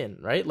get taken,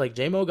 right? Like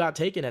J-Mo got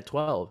taken at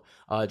 12.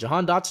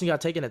 Jahan Dotson got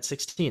taken at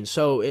 16.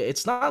 So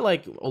it's not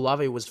like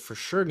Olave was for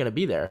sure going to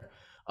be there.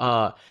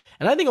 And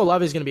I think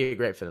Olave is going to be a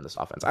great fit in this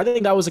offense. I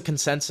think that was a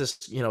consensus,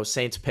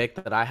 Saints pick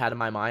that I had in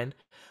my mind.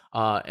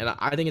 And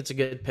I think it's a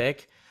good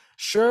pick.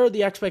 Sure,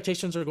 the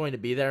expectations are going to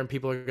be there and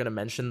people are going to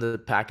mention the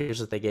package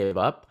that they gave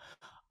up.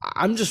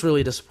 I'm just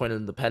really disappointed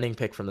in the Penning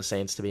pick from the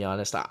Saints, to be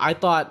honest. I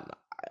thought,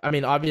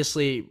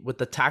 obviously, with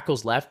the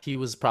tackles left, he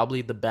was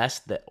probably the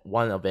best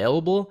one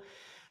available,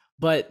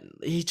 but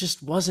he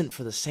just wasn't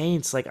for the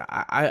Saints. Like,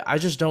 I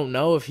just don't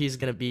know if he's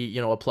going to be,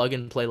 a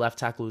plug-and-play left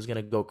tackle who's going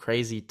to go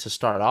crazy to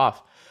start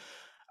off.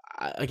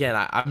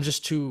 I'm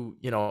just too,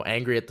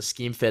 angry at the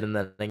scheme fit and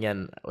then,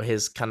 again,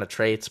 his kind of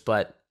traits.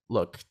 But,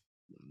 look,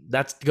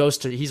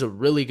 he's a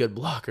really good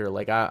blocker.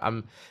 Like,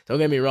 don't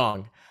get me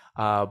wrong.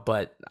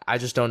 But I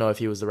just don't know if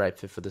he was the right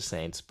fit for the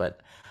Saints.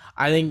 But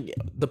I think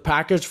the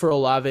package for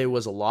Olave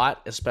was a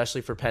lot,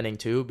 especially for Penning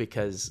too,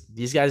 because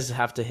these guys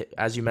have to,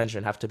 as you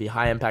mentioned, have to be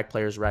high impact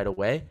players right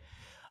away.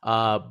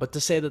 But to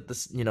say that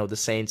the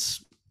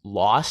Saints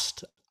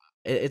lost,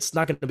 it's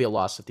not going to be a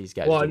loss if these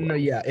guys. Well, no,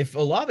 yeah. If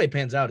Olave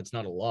pans out, it's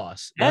not a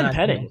loss. And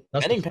Penning.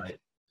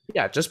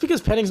 Yeah, just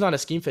because Penning's not a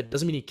scheme fit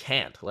doesn't mean he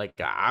can't. Like,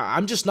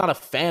 I'm just not a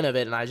fan of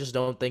it, and I just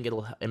don't think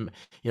it'll,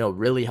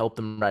 really help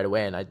them right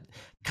away. And I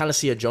kind of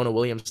see a Jonah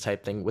Williams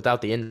type thing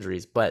without the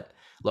injuries. But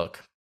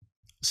look,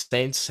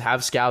 Saints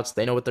have scouts;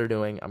 they know what they're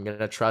doing. I'm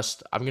gonna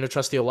trust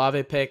the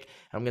Olave pick.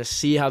 I'm gonna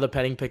see how the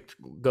Penning pick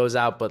goes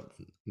out, but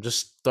I'm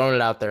just throwing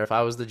it out there. If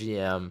I was the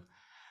GM,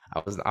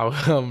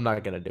 I'm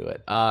not gonna do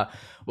it.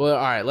 Well,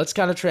 all right, let's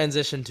kind of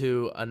transition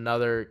to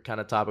another kind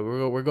of topic.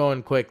 We're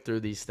going quick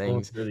through these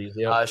things.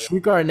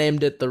 Shrikar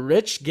named it "The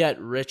Rich Get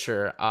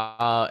Richer,"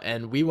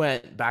 and we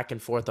went back and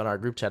forth on our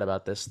group chat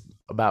about this,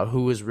 about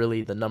who was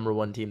really the number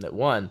one team that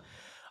won.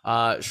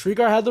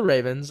 Shrikar had the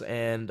Ravens,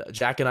 and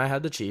Jack and I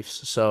had the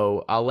Chiefs.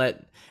 So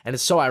and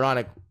it's so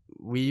ironic.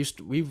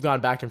 We've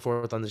gone back and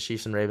forth on the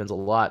Chiefs and Ravens a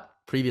lot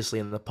previously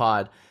in the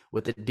pod.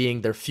 With it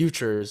being their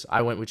futures,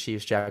 I went with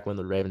Chiefs. Jack went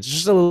with the Ravens.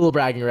 Just a little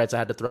bragging rights I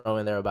had to throw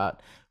in there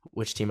about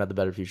which team had the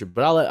better future.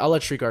 But I'll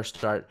let Shrikar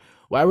start.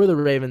 Why were the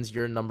Ravens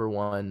your number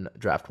one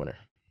draft winner?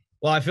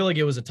 Well, I feel like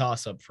it was a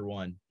toss-up for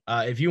one.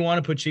 If you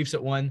want to put Chiefs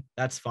at one,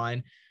 that's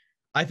fine.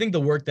 I think the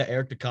work that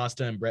Eric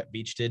DaCosta and Brett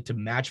Beach did to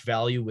match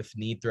value with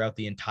need throughout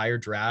the entire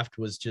draft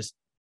was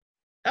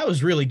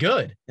really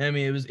good. I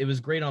mean, it was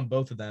great on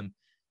both of them.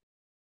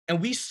 And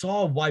we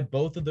saw why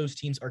both of those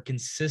teams are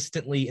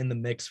consistently in the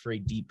mix for a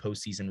deep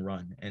postseason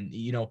run. And,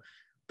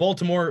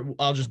 Baltimore,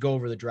 I'll just go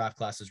over the draft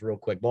classes real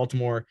quick.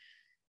 Baltimore,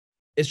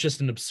 it's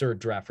just an absurd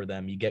draft for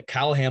them. You get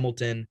Kyle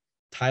Hamilton,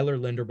 Tyler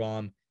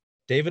Linderbaum,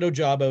 David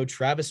Ojabo,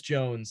 Travis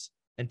Jones,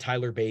 and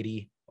Tyler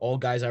Beatty. All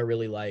guys I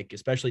really like,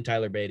 especially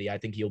Tyler Beatty. I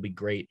think he'll be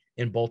great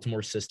in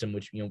Baltimore's system,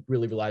 which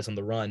really relies on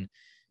the run.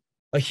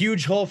 A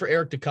huge haul for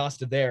Eric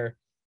DeCosta there.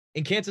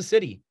 In Kansas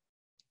City,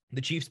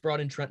 the Chiefs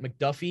brought in Trent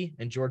McDuffie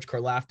and George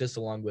Karlaftis,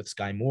 along with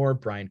Sky Moore,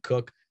 Brian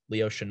Cook,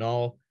 Leo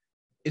Chenal.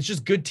 It's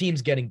just good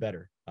teams getting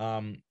better.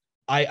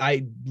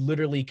 I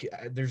literally,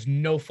 there's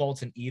no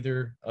faults in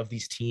either of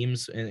these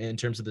teams in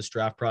terms of this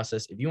draft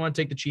process. If you want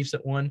to take the Chiefs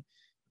at 1,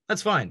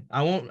 that's fine.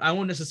 I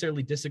won't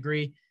necessarily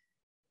disagree.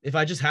 If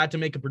I just had to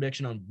make a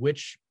prediction on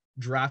which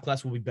draft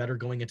class will be better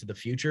going into the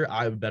future,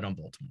 I would bet on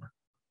Baltimore.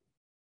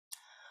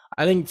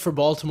 I think for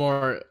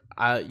Baltimore,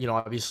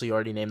 obviously you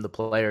already named the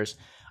players.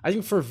 I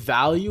think for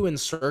value and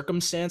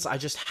circumstance, I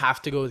just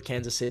have to go with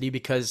Kansas City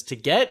because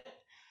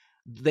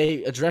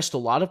they addressed a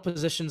lot of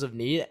positions of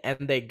need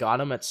and they got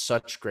them at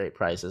such great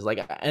prices.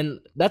 And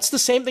that's the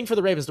same thing for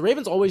the Ravens. The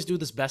Ravens always do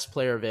this best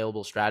player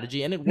available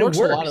strategy, and it works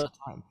a lot of the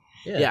time.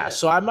 Yeah.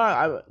 So I'm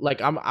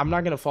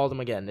not gonna fault them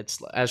again. It's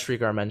as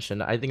Shrikar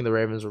mentioned. I think the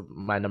Ravens are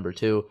my number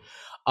 2.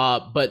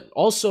 But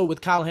also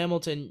with Kyle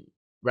Hamilton,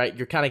 right?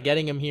 You're kind of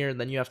getting him here,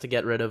 and then you have to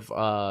get rid of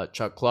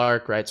Chuck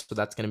Clark, right? So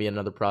that's going to be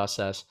another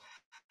process.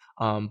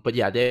 But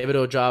yeah, David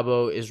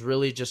Ojabo is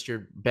really just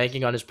you're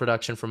banking on his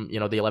production from the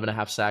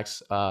 11.5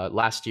 sacks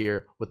last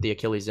year with the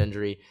Achilles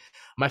injury.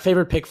 My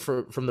favorite pick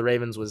from the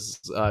Ravens was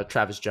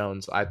Travis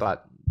Jones. I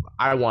thought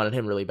I wanted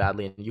him really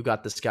badly, and you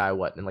got this guy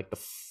in like the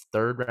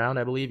 3rd round,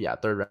 I believe. Yeah,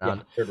 3rd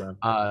round. Yeah, 3rd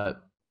round.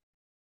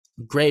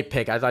 Great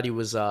pick. I thought he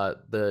was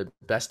the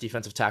best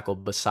defensive tackle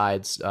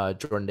besides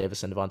Jordan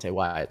Davis and Devontae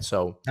Wyatt.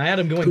 So I had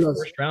him going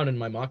 1st round in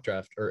my mock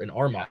draft or in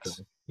our mock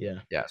draft. Yeah.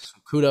 Yes.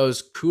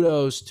 Kudos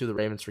to the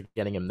Ravens for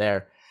getting him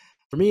there.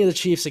 For me, the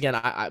Chiefs again.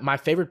 My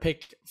favorite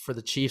pick for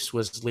the Chiefs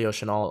was Leo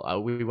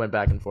Chenal. We went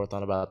back and forth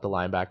on about the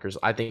linebackers.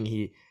 I think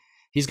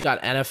he's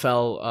got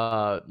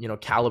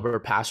NFL caliber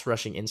pass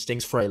rushing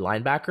instincts for a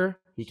linebacker.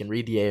 He can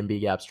read the A and B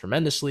gaps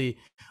tremendously.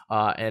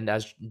 And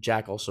as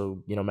Jack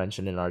also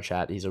mentioned in our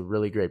chat, he's a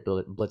really great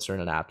blitzer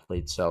and an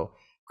athlete. So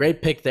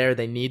great pick there.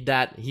 They need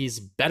that. He's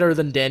better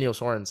than Daniel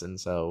Sorensen.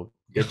 So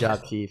good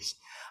job, Chiefs.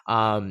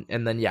 And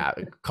then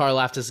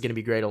Karlaftis is going to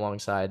be great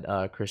alongside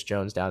Chris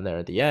Jones down there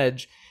at the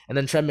edge. And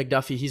then Trent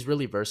McDuffie, he's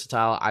really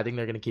versatile. I think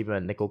they're going to keep him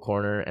at nickel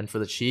corner. And for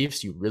the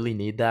Chiefs, you really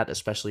need that,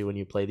 especially when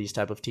you play these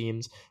type of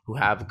teams who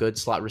have good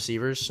slot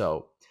receivers.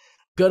 So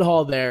good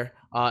haul there.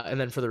 And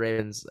then for the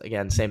Ravens,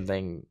 again, same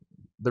thing.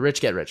 The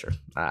rich get richer.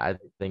 I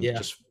think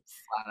just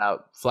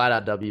flat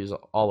out W's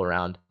all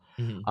around.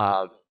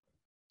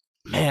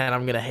 Mm-hmm. Man,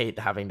 I'm gonna hate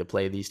having to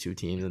play these two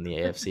teams in the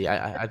AFC.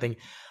 I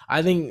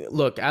think.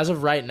 Look, as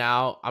of right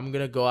now, I'm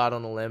gonna go out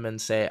on a limb and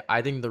say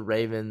I think the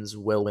Ravens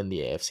will win the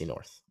AFC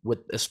North,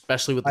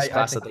 especially with this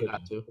class that they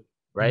got to.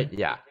 Right? Mm-hmm.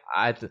 Yeah.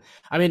 I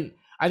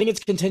think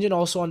it's contingent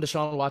also on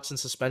Deshaun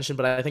Watson's suspension,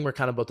 but I think we're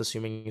kind of both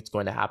assuming it's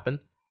going to happen.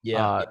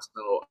 Yeah.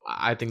 So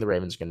I think the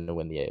Ravens are going to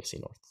win the AFC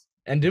North.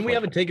 And didn't we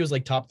have a take? It was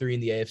like top 3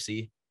 in the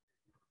AFC.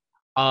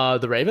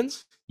 The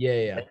Ravens?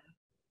 Yeah.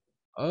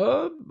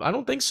 I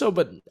don't think so,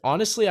 but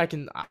honestly,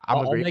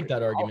 I'll make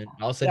that argument.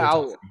 I'll say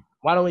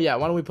why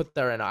don't we put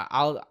that right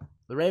now?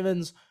 The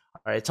Ravens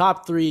are a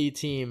top 3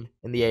 team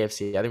in the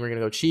AFC. I think we're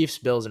gonna go Chiefs,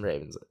 Bills, and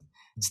Ravens.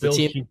 It's Bills,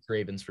 the team. Chiefs,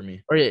 Ravens for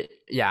me.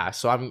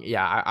 So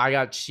I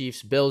got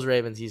Chiefs, Bills,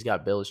 Ravens. He's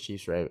got Bills,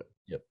 Chiefs, Ravens.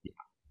 Yep. Yeah.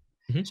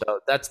 Mm-hmm. So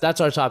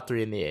that's our top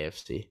 3 in the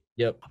AFC.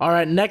 Yep. All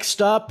right.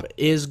 Next up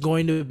is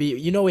going to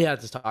be, we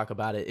had to talk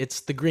about it. It's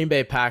the Green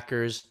Bay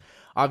Packers.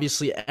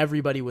 Obviously,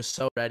 everybody was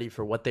so ready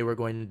for what they were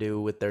going to do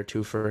with their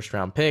 2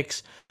 first-round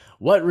picks,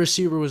 what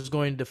receiver was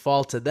going to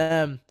fall to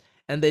them,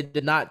 and they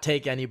did not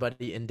take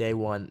anybody in day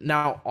 1.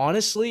 Now,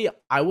 honestly,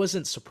 I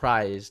wasn't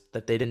surprised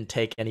that they didn't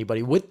take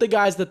anybody. With the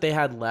guys that they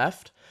had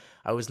left,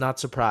 I was not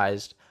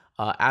surprised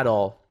at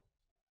all.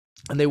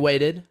 And they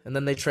waited, and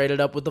then they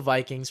traded up with the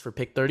Vikings for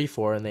pick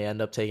 34, and they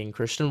end up taking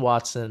Christian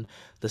Watson,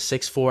 the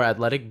 6'4"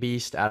 athletic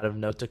beast out of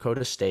North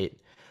Dakota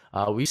State.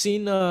 We've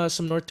seen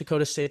some North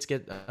Dakota States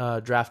get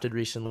drafted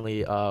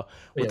recently,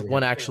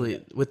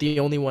 with the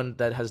only one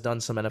that has done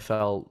some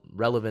NFL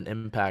relevant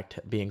impact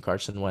being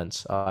Carson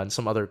Wentz, and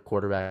some other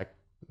quarterback,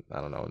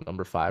 I don't know,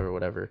 number 5 or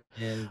whatever.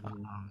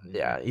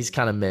 He's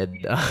kind of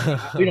mid.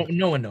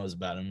 No one knows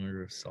about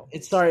him.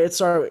 It's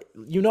our.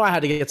 I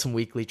had to get some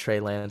weekly Trey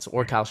Lance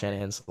or Kyle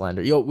Shanahan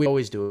slander. We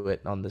always do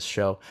it on this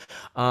show.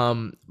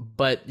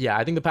 But yeah,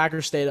 I think the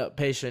Packers stayed up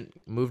patient,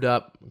 moved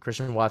up.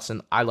 Christian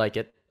Watson, I like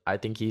it. I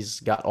think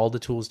he's got all the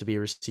tools to be a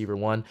receiver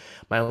 1.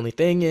 My only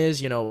thing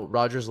is,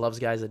 Rodgers loves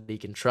guys that he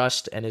can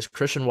trust, and is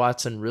Christian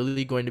Watson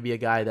really going to be a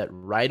guy that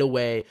right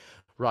away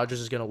Rodgers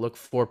is going to look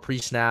for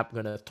pre-snap,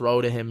 going to throw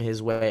to him his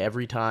way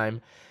every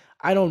time?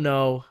 I don't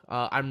know.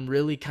 I'm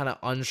really kind of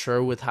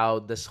unsure with how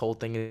this whole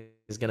thing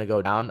is going to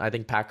go down. I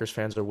think Packers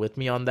fans are with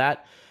me on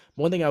that.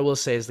 one thing I will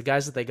say is the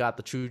guys that they got,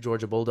 the true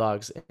Georgia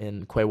Bulldogs,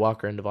 in Quay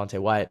Walker and Devontae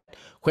Wyatt.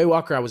 Quay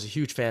Walker, I was a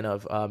huge fan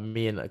of.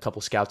 Me and a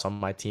couple scouts on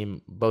my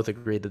team both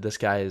agreed that this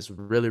guy is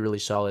really, really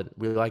solid.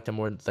 We liked him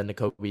more than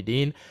Nakobe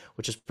Dean,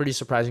 which is pretty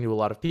surprising to a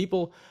lot of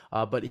people.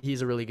 But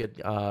he's a really good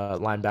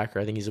linebacker.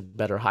 I think he's a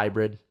better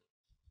hybrid.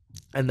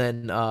 And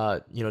then,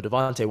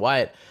 Devontae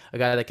Wyatt, a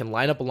guy that can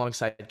line up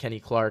alongside Kenny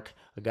Clark,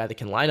 a guy that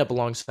can line up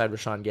alongside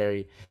Rashawn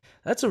Gary.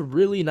 That's a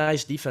really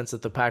nice defense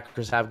that the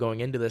Packers have going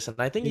into this. And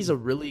I think he's a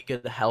really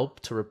good help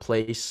to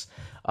replace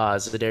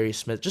Zadarius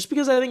Smith, just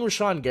because I think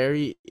Rashawn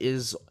Gary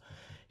he's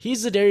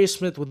Zadarius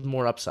Smith with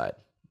more upside.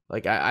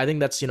 Like, I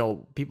think that's,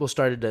 people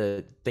started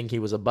to think he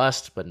was a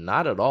bust, but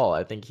not at all.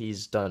 I think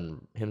he's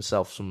done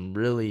himself some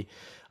really,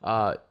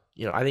 I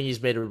think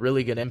he's made a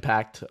really good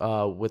impact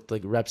with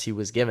the reps he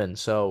was given.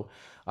 So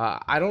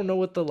I don't know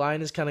what the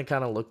line is kind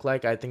of look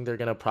like. I think they're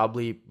gonna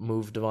probably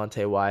move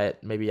Devontae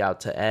Wyatt maybe out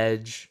to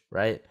edge,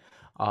 right?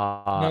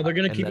 No, they're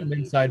gonna And keep then him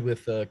inside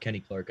with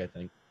Kenny Clark, I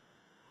think.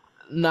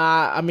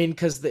 nah, I mean,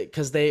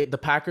 the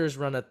Packers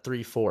run a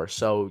 3-4,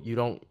 so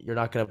you're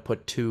not gonna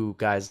put two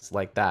guys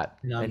like that.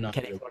 No, I'm And not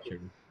Kenny really Clark, sure.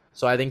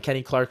 so I think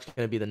Kenny Clark's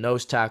gonna be the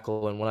nose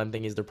tackle, and what I'm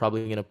thinking is they're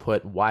probably gonna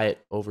put Wyatt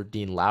over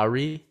Dean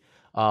Lowry,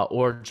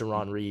 or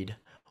Jerron Reed,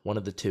 one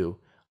of the two.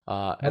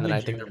 And then Probably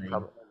I think they're Jeremy.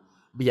 probably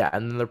yeah,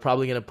 and then they're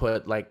probably gonna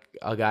put like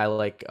a guy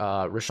like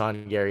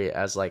Rashawn Gary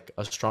as like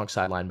a strong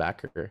side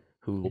linebacker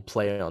who will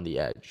play on the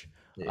edge,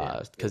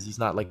 Yeah. because he's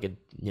not like an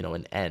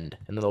end,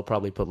 and then they'll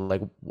probably put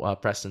like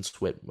Preston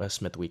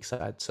Smith weak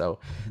side. So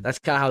that's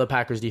kind of how the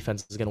Packers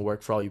defense is gonna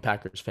work for all you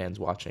Packers fans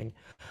watching.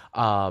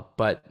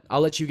 But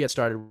I'll let you get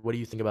started. What do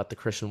you think about the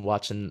Christian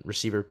Watson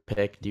receiver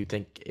pick? Do you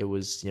think it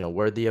was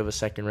worthy of a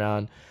second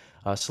round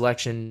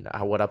selection?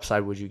 What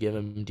upside would you give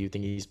him? Do you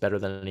think he's better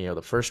than any of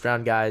the first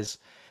round guys?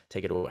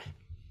 Take it away.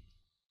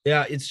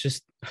 Yeah, it's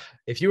just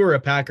if you were a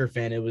Packer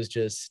fan, it was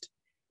just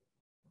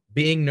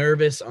being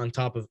nervous on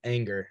top of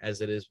anger,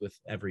 as it is with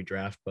every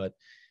draft. But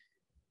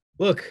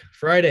look,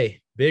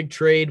 Friday, big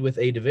trade with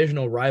a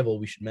divisional rival,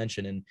 we should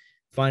mention, and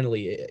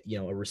finally,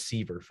 a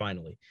receiver.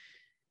 Finally,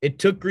 it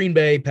took Green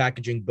Bay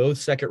packaging both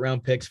second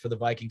round picks for the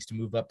Vikings to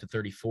move up to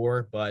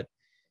 34, but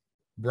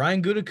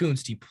Brian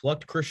Gutekunst, he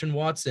plucked Christian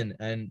Watson,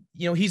 and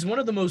he's one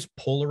of the most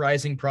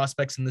polarizing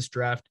prospects in this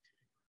draft.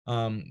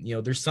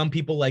 There's some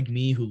people like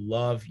me who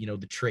love,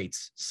 the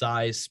traits,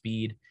 size,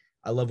 speed.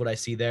 I love what I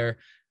see there.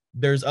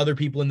 There's other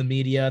people in the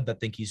media that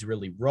think he's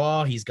really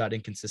raw. He's got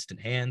inconsistent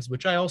hands,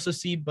 which I also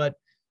see, but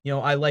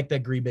I like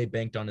that Green Bay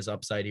banked on his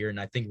upside here, and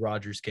I think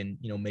Rodgers can,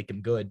 make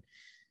him good.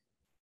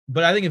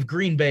 But I think if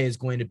Green Bay is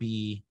going to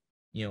be,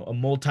 a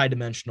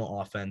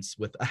multi-dimensional offense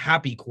with a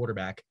happy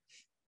quarterback,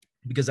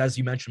 because as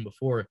you mentioned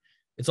before,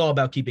 it's all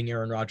about keeping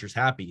Aaron Rodgers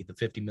happy, the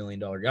 $50 million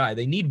guy.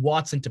 They need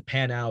Watson to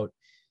pan out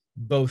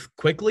both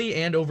quickly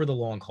and over the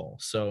long haul.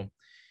 So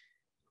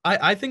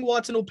I think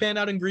Watson will pan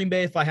out in Green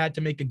Bay if I had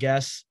to make a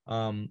guess.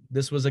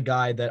 This was a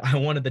guy that I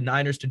wanted the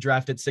Niners to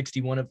draft at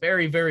 61 a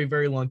very, very,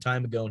 very long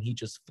time ago, and he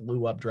just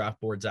flew up draft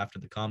boards after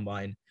the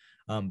combine.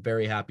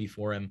 Very happy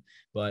for him.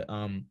 But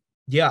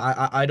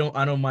yeah, I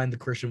don't mind the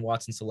Christian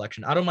Watson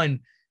selection. I don't mind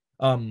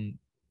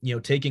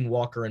taking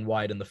Walker and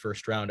Wyatt in the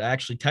first round. I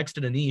actually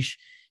texted Anish.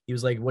 He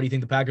was like, "What do you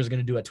think the Packers are going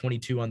to do at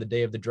 22 on the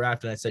day of the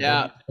draft?" And I said, "Don't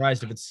Yeah. be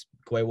surprised if it's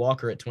Quay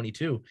Walker at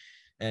 22."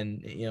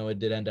 And it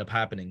did end up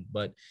happening.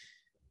 But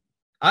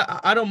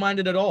I don't mind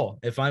it at all.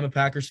 If I'm a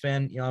Packers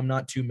fan, I'm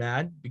not too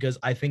mad because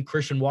I think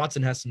Christian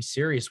Watson has some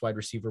serious wide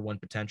receiver one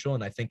potential,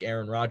 and I think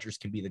Aaron Rodgers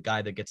can be the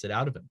guy that gets it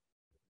out of him.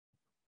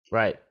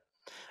 Right.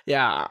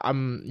 Yeah,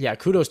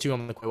 kudos to you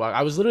on the Quay walk.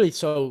 I was literally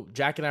so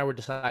Jack and I were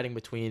deciding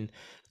between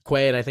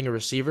Quay and I think a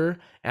receiver,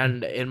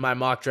 and in my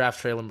mock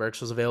draft, Traylon Burks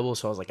was available,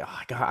 so I was like,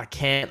 oh God, I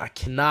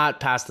cannot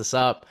pass this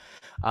up.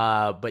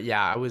 But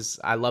yeah,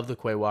 I love the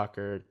Quay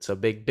Walker. It's a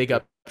big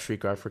up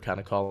street guard for kind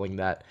of calling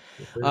that.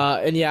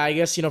 And yeah, I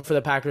guess for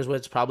the Packers, what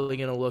it's probably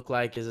going to look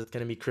like is it's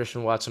going to be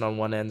Christian Watson on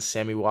one end,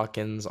 Sammy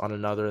Watkins on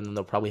another, and then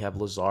they'll probably have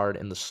Lazard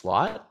in the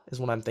slot, is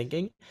what I'm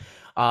thinking.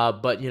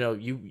 But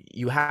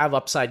you have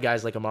upside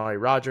guys like Amari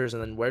Rodgers,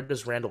 and then where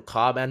does Randall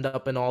Cobb end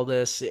up in all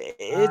this?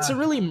 It's a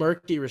really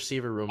murky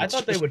receiver room. I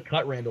thought they would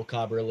cut Randall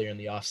Cobb earlier in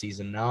the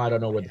offseason. Now I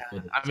don't know where the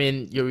fit is. I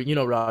mean,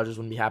 Rodgers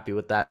wouldn't be happy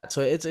with that.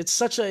 So it's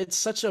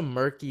such a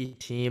murky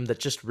team that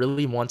just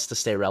really wants to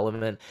stay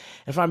relevant.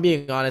 If I'm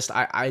being honest,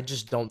 I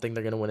just don't think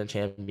they're gonna win a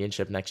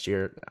championship next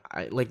year.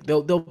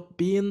 They'll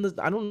be in the.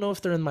 I don't know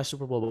if they're in my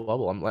Super Bowl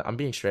bubble. I'm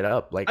being straight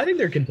up. I think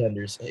they're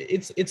contenders.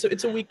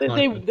 It's a weak.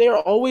 They're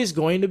always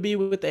going to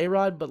be with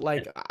A-Rod, but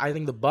I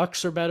think the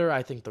Bucks are better.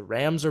 I think the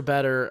Rams are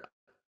better.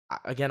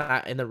 Again,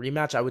 in the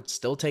rematch, I would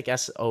still take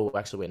Oh,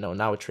 actually, wait, no,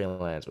 not with Trey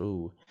Lance.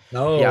 Ooh,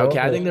 no. Yeah, okay.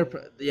 I think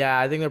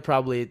they're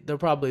probably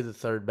the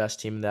third best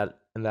team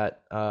in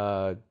that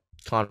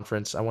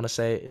conference. I want to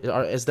say.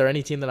 Is there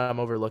any team that I'm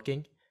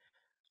overlooking?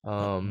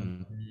 Bucks,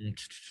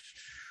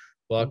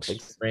 I mean,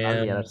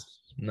 yeah, Rams.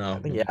 No,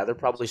 they're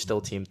probably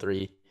still team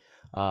 3.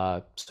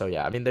 So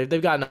yeah, I mean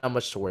they've got not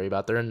much to worry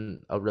about. They're in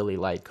a really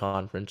light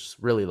conference.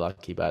 Really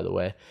lucky, by the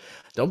way.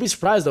 Don't be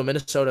surprised though,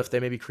 Minnesota, if they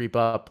maybe creep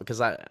up,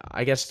 because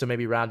I guess to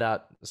maybe round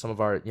out some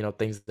of our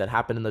things that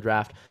happened in the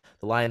draft.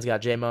 The Lions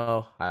got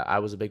JMO. I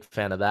was a big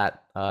fan of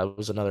that. It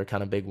was another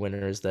kind of big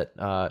winner is that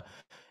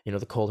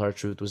the cold hard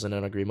truth was in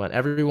an agreement.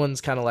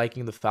 Everyone's kind of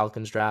liking the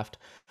Falcons draft.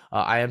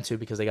 I am too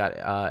because they got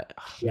I'm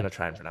Yeah. gonna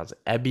try and pronounce it.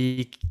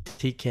 Ebi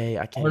TK.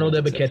 I can't Arnold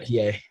even say it.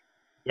 Ebiketie.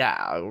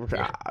 Yeah,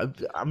 Yeah.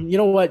 you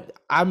know what?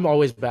 I'm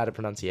always bad at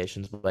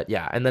pronunciations, but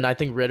yeah. And then I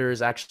think Ritter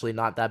is actually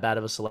not that bad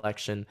of a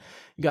selection.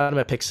 You got him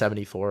at pick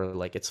 74,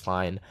 like it's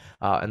fine.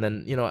 And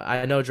then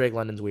I know Drake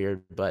London's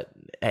weird, but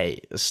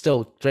hey,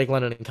 still Drake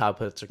London and Kyle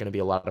Pitts are going to be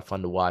a lot of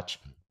fun to watch.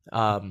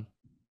 Um,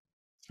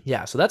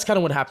 yeah, so that's kind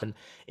of what happened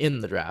in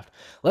the draft.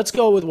 Let's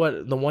go with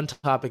what the one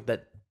topic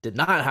that did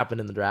not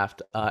happen in the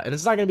draft, and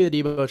it's not going to be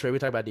the Debo trade. We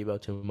talk about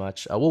Debo too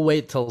much. We'll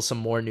wait till some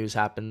more news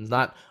happens.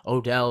 Not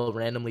Odell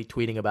randomly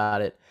tweeting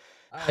about it.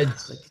 I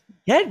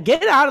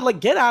Like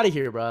get out of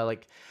here, bro.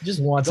 Like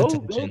just wants go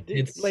attention. like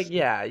It's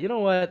yeah. You know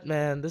what,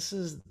 man? This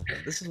is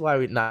why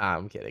we. Nah,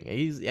 I'm kidding.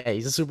 He's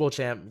a Super Bowl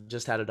champ.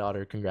 Just had a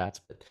daughter.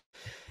 Congrats. But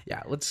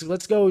yeah, let's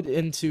go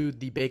into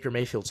the Baker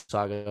Mayfield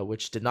saga,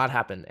 which did not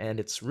happen, and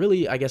it's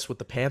really, I guess, with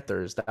the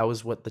Panthers. That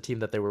was what the team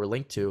that they were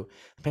linked to.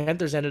 The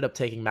Panthers ended up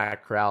taking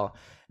Matt Corral.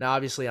 Now,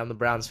 obviously, I'm the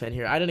Browns fan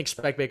here. I didn't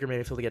expect Baker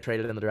Mayfield to get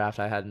traded in the draft.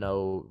 I had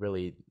no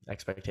really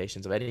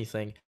expectations of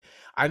anything.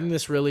 I think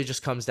this really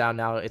just comes down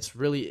now. It's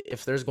really,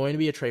 if there's going to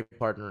be a trade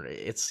partner,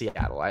 it's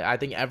Seattle. I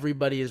think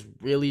everybody is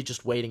really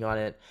just waiting on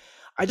it.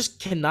 I just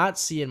cannot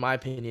see, in my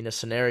opinion, a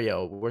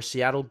scenario where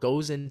Seattle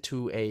goes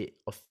into a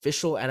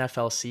official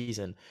NFL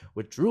season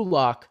with Drew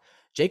Lock,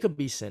 Jacob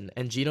Eason,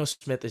 and Geno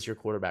Smith as your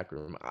quarterback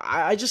room.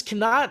 I just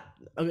cannot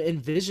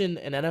envision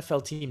an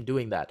NFL team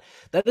doing that.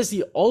 That is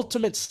the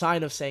ultimate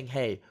sign of saying,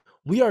 "Hey,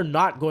 we are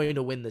not going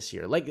to win this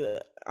year." Like,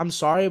 I'm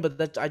sorry, but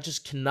that I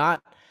just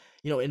cannot,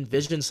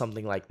 envision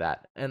something like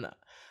that. And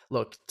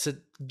look, to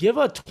give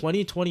a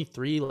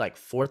 2023 like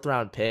fourth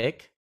round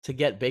pick to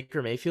get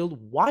Baker Mayfield,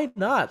 why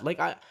not? Like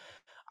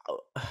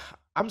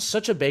I'm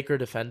such a Baker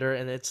defender,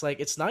 and it's like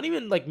it's not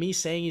even like me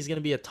saying he's going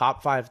to be a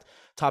top 5,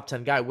 top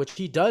 10 guy, which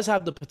he does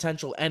have the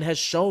potential and has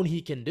shown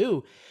he can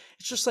do.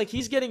 It's just like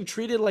he's getting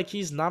treated like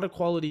he's not a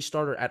quality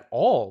starter at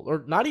all,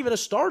 or not even a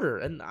starter.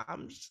 And I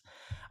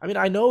mean,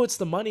 I know it's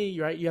the money,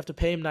 right? You have to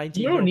pay him you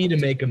 19 don't mil. need to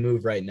make a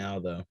move right now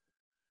though.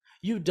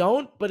 You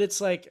don't, but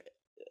it's like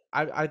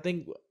I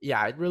think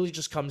yeah, it really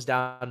just comes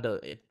down to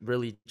it.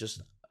 Really,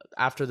 just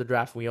after the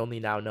draft, we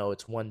only now know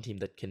it's one team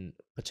that can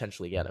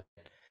potentially get him.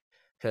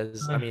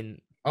 Because I Uh,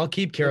 mean, I'll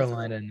keep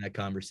Carolina in that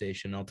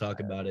conversation. I'll talk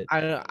about it.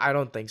 I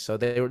don't think so.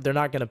 They're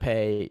not going to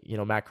pay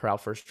Matt Corral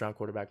first round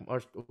quarterback.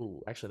 Or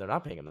actually, they're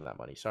not paying him that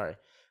money. Sorry,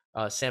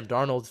 Sam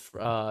Darnold,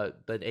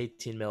 the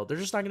 18 mil. They're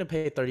just not going to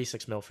pay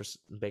 36 mil for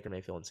Baker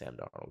Mayfield and Sam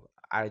Darnold.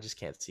 I just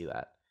can't see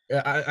that.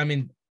 I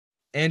mean,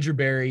 Andrew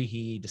Berry,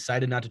 he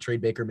decided not to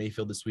trade Baker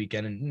Mayfield this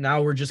weekend, and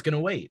now we're just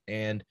gonna wait.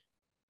 And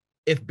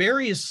if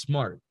Berry is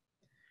smart,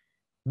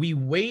 we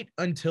wait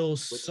until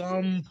Which he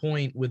some is.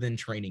 point within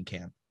training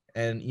camp.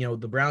 And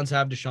the Browns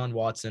have Deshaun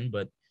Watson,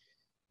 but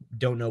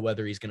don't know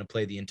whether he's going to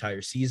play the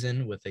entire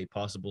season with a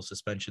possible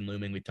suspension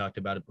looming. We talked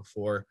about it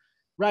before.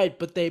 Right,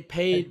 but they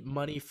paid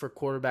money for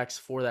quarterbacks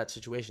for that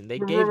situation. They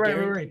gave Right.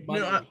 guaranteed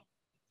money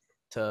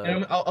to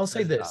And I'll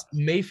say this: Prescott.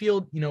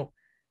 Mayfield,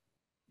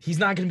 he's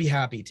not going to be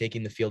happy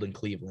taking the field in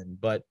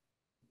Cleveland, but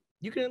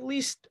you can at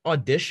least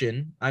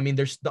audition. I mean,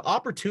 there's the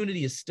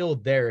opportunity is still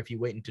there if you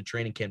wait into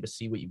training camp to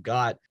see what you've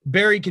got.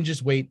 Barry can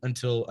just wait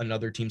until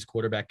another team's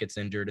quarterback gets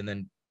injured, and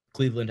then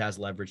Cleveland has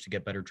leverage to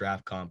get better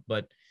draft comp.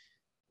 But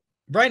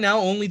right now,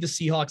 only the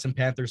Seahawks and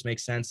Panthers make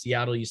sense.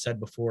 Seattle, you said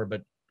before,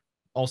 but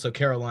also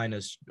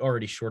Carolina's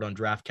already short on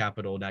draft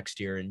capital next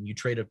year, and you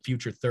trade a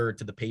future third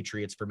to the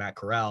Patriots for Matt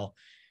Corral.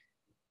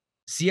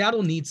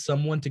 Seattle needs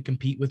someone to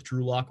compete with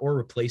Drew Lock or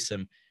replace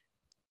him.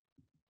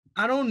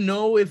 I don't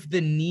know if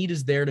the need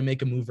is there to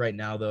make a move right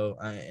now, though.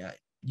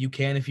 You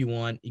can if you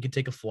want. You can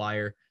take a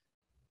flyer.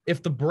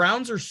 If the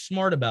Browns are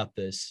smart about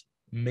this,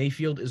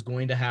 Mayfield is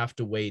going to have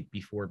to wait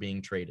before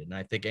being traded. And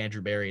I think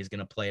Andrew Berry is going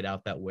to play it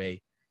out that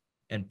way.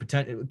 And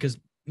potentially, because,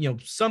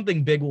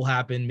 something big will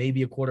happen.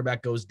 Maybe a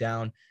quarterback goes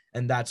down,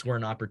 and that's where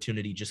an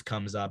opportunity just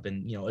comes up.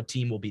 And, a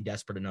team will be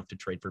desperate enough to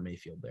trade for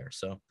Mayfield there.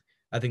 So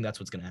I think that's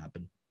what's going to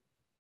happen.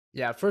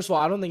 Yeah, first of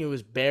all, I don't think it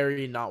was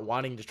Barry not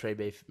wanting to trade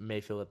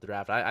Mayfield at the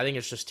draft. I think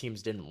it's just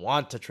teams didn't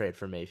want to trade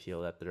for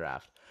Mayfield at the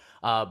draft.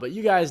 But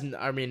you guys,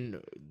 I mean,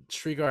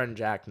 Shrikar and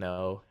Jack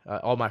know,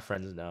 all my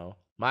friends know,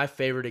 my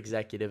favorite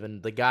executive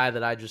and the guy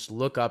that I just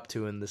look up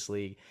to in this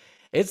league.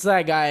 It's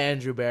that guy,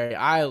 Andrew Barry.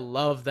 I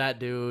love that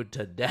dude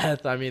to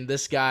death. I mean,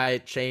 this guy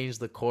changed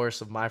the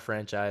course of my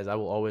franchise. I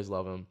will always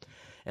love him.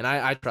 And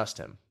I trust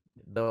him.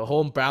 The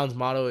whole Browns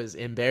motto is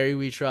 "In Barry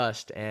we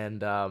trust,"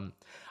 and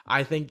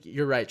I think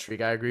you're right,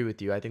 Shriek. I agree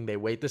with you. I think they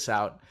wait this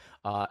out.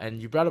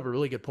 And you brought up a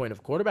really good point.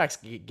 If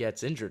quarterbacks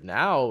gets injured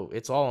now,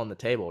 it's all on the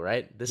table,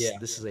 right? This Yeah.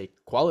 this is a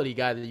quality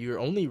guy that you're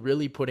only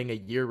really putting a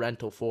year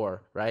rental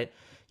for, right?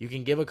 You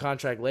can give a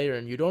contract later,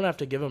 and you don't have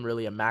to give him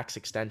really a max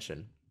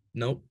extension.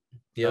 Nope.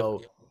 Yep.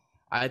 So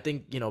I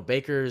think,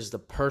 Baker is the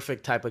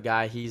perfect type of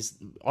guy. He's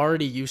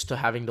already used to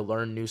having to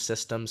learn new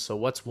systems. So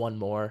what's one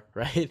more,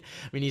 right?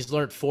 I mean, he's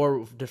learned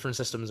 4 different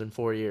systems in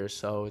 4 years.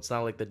 So it's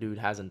not like the dude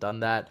hasn't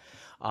done that.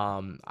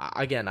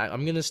 Again,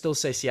 I'm going to still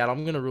say Seattle.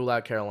 I'm going to rule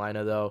out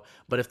Carolina, though.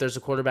 But if there's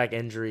a quarterback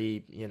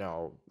injury,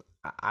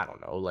 I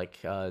don't know, like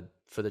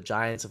for the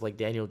Giants, if like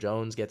Daniel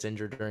Jones gets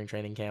injured during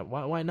training camp,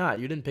 why not?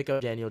 You didn't pick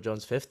up Daniel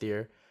Jones fifth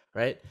year,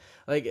 right?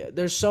 Like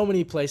there's so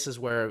many places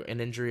where an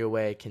injury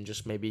away can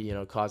just maybe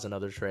cause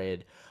another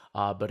trade.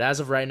 But as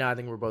of right now, I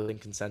think we're both in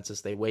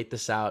consensus. They wait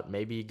this out.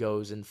 Maybe it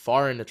goes in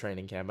far into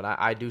training camp, and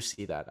I do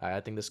see that. I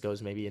think this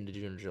goes maybe into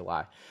June or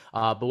July.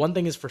 But one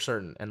thing is for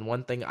certain, and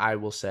one thing I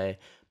will say,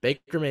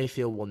 Baker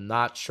Mayfield will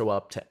not show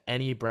up to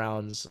any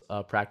Browns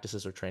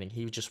practices or training.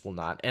 He just will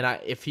not. And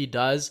if he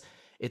does,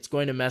 it's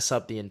going to mess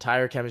up the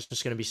entire chemistry. It's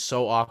just going to be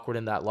so awkward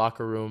in that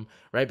locker room,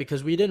 right?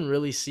 Because we didn't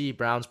really see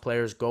Browns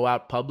players go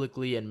out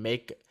publicly and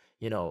make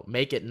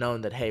it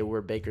known that, hey, we're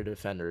Baker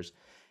defenders,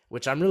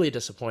 which I'm really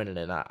disappointed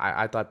in.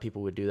 I thought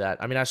people would do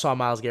that. I mean, I saw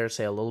Myles Garrett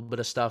say a little bit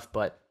of stuff,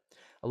 but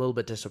a little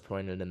bit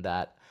disappointed in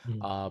that.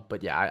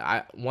 But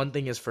yeah, one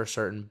thing is for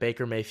certain: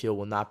 Baker Mayfield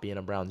will not be in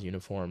a Browns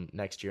uniform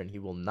next year, and he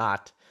will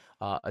not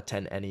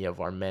attend any of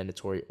our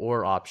mandatory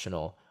or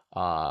optional,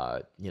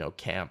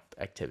 camp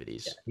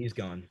activities. Yeah, he's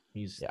gone.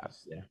 He's yeah.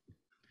 Yeah.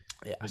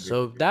 Yeah,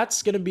 so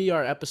that's going to be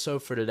our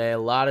episode for today. A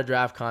lot of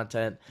draft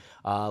content,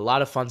 a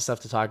lot of fun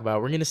stuff to talk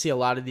about. We're going to see a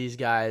lot of these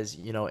guys,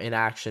 in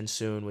action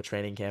soon with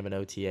training camp and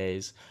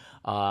OTAs.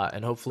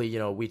 And hopefully,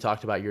 we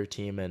talked about your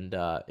team. And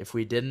if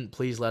we didn't,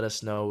 please let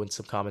us know in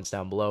some comments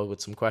down below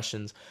with some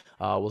questions.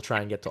 We'll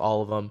try and get to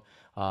all of them.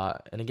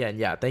 And again,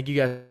 thank you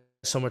guys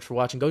so much for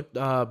watching. Go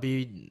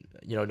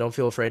don't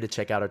feel afraid to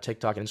check out our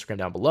TikTok and Instagram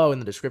down below in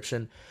the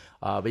description.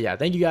 But yeah,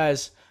 thank you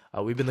guys.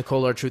 We've been the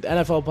Cold Hard Truth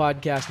NFL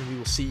podcast, and we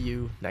will see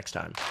you next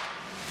time.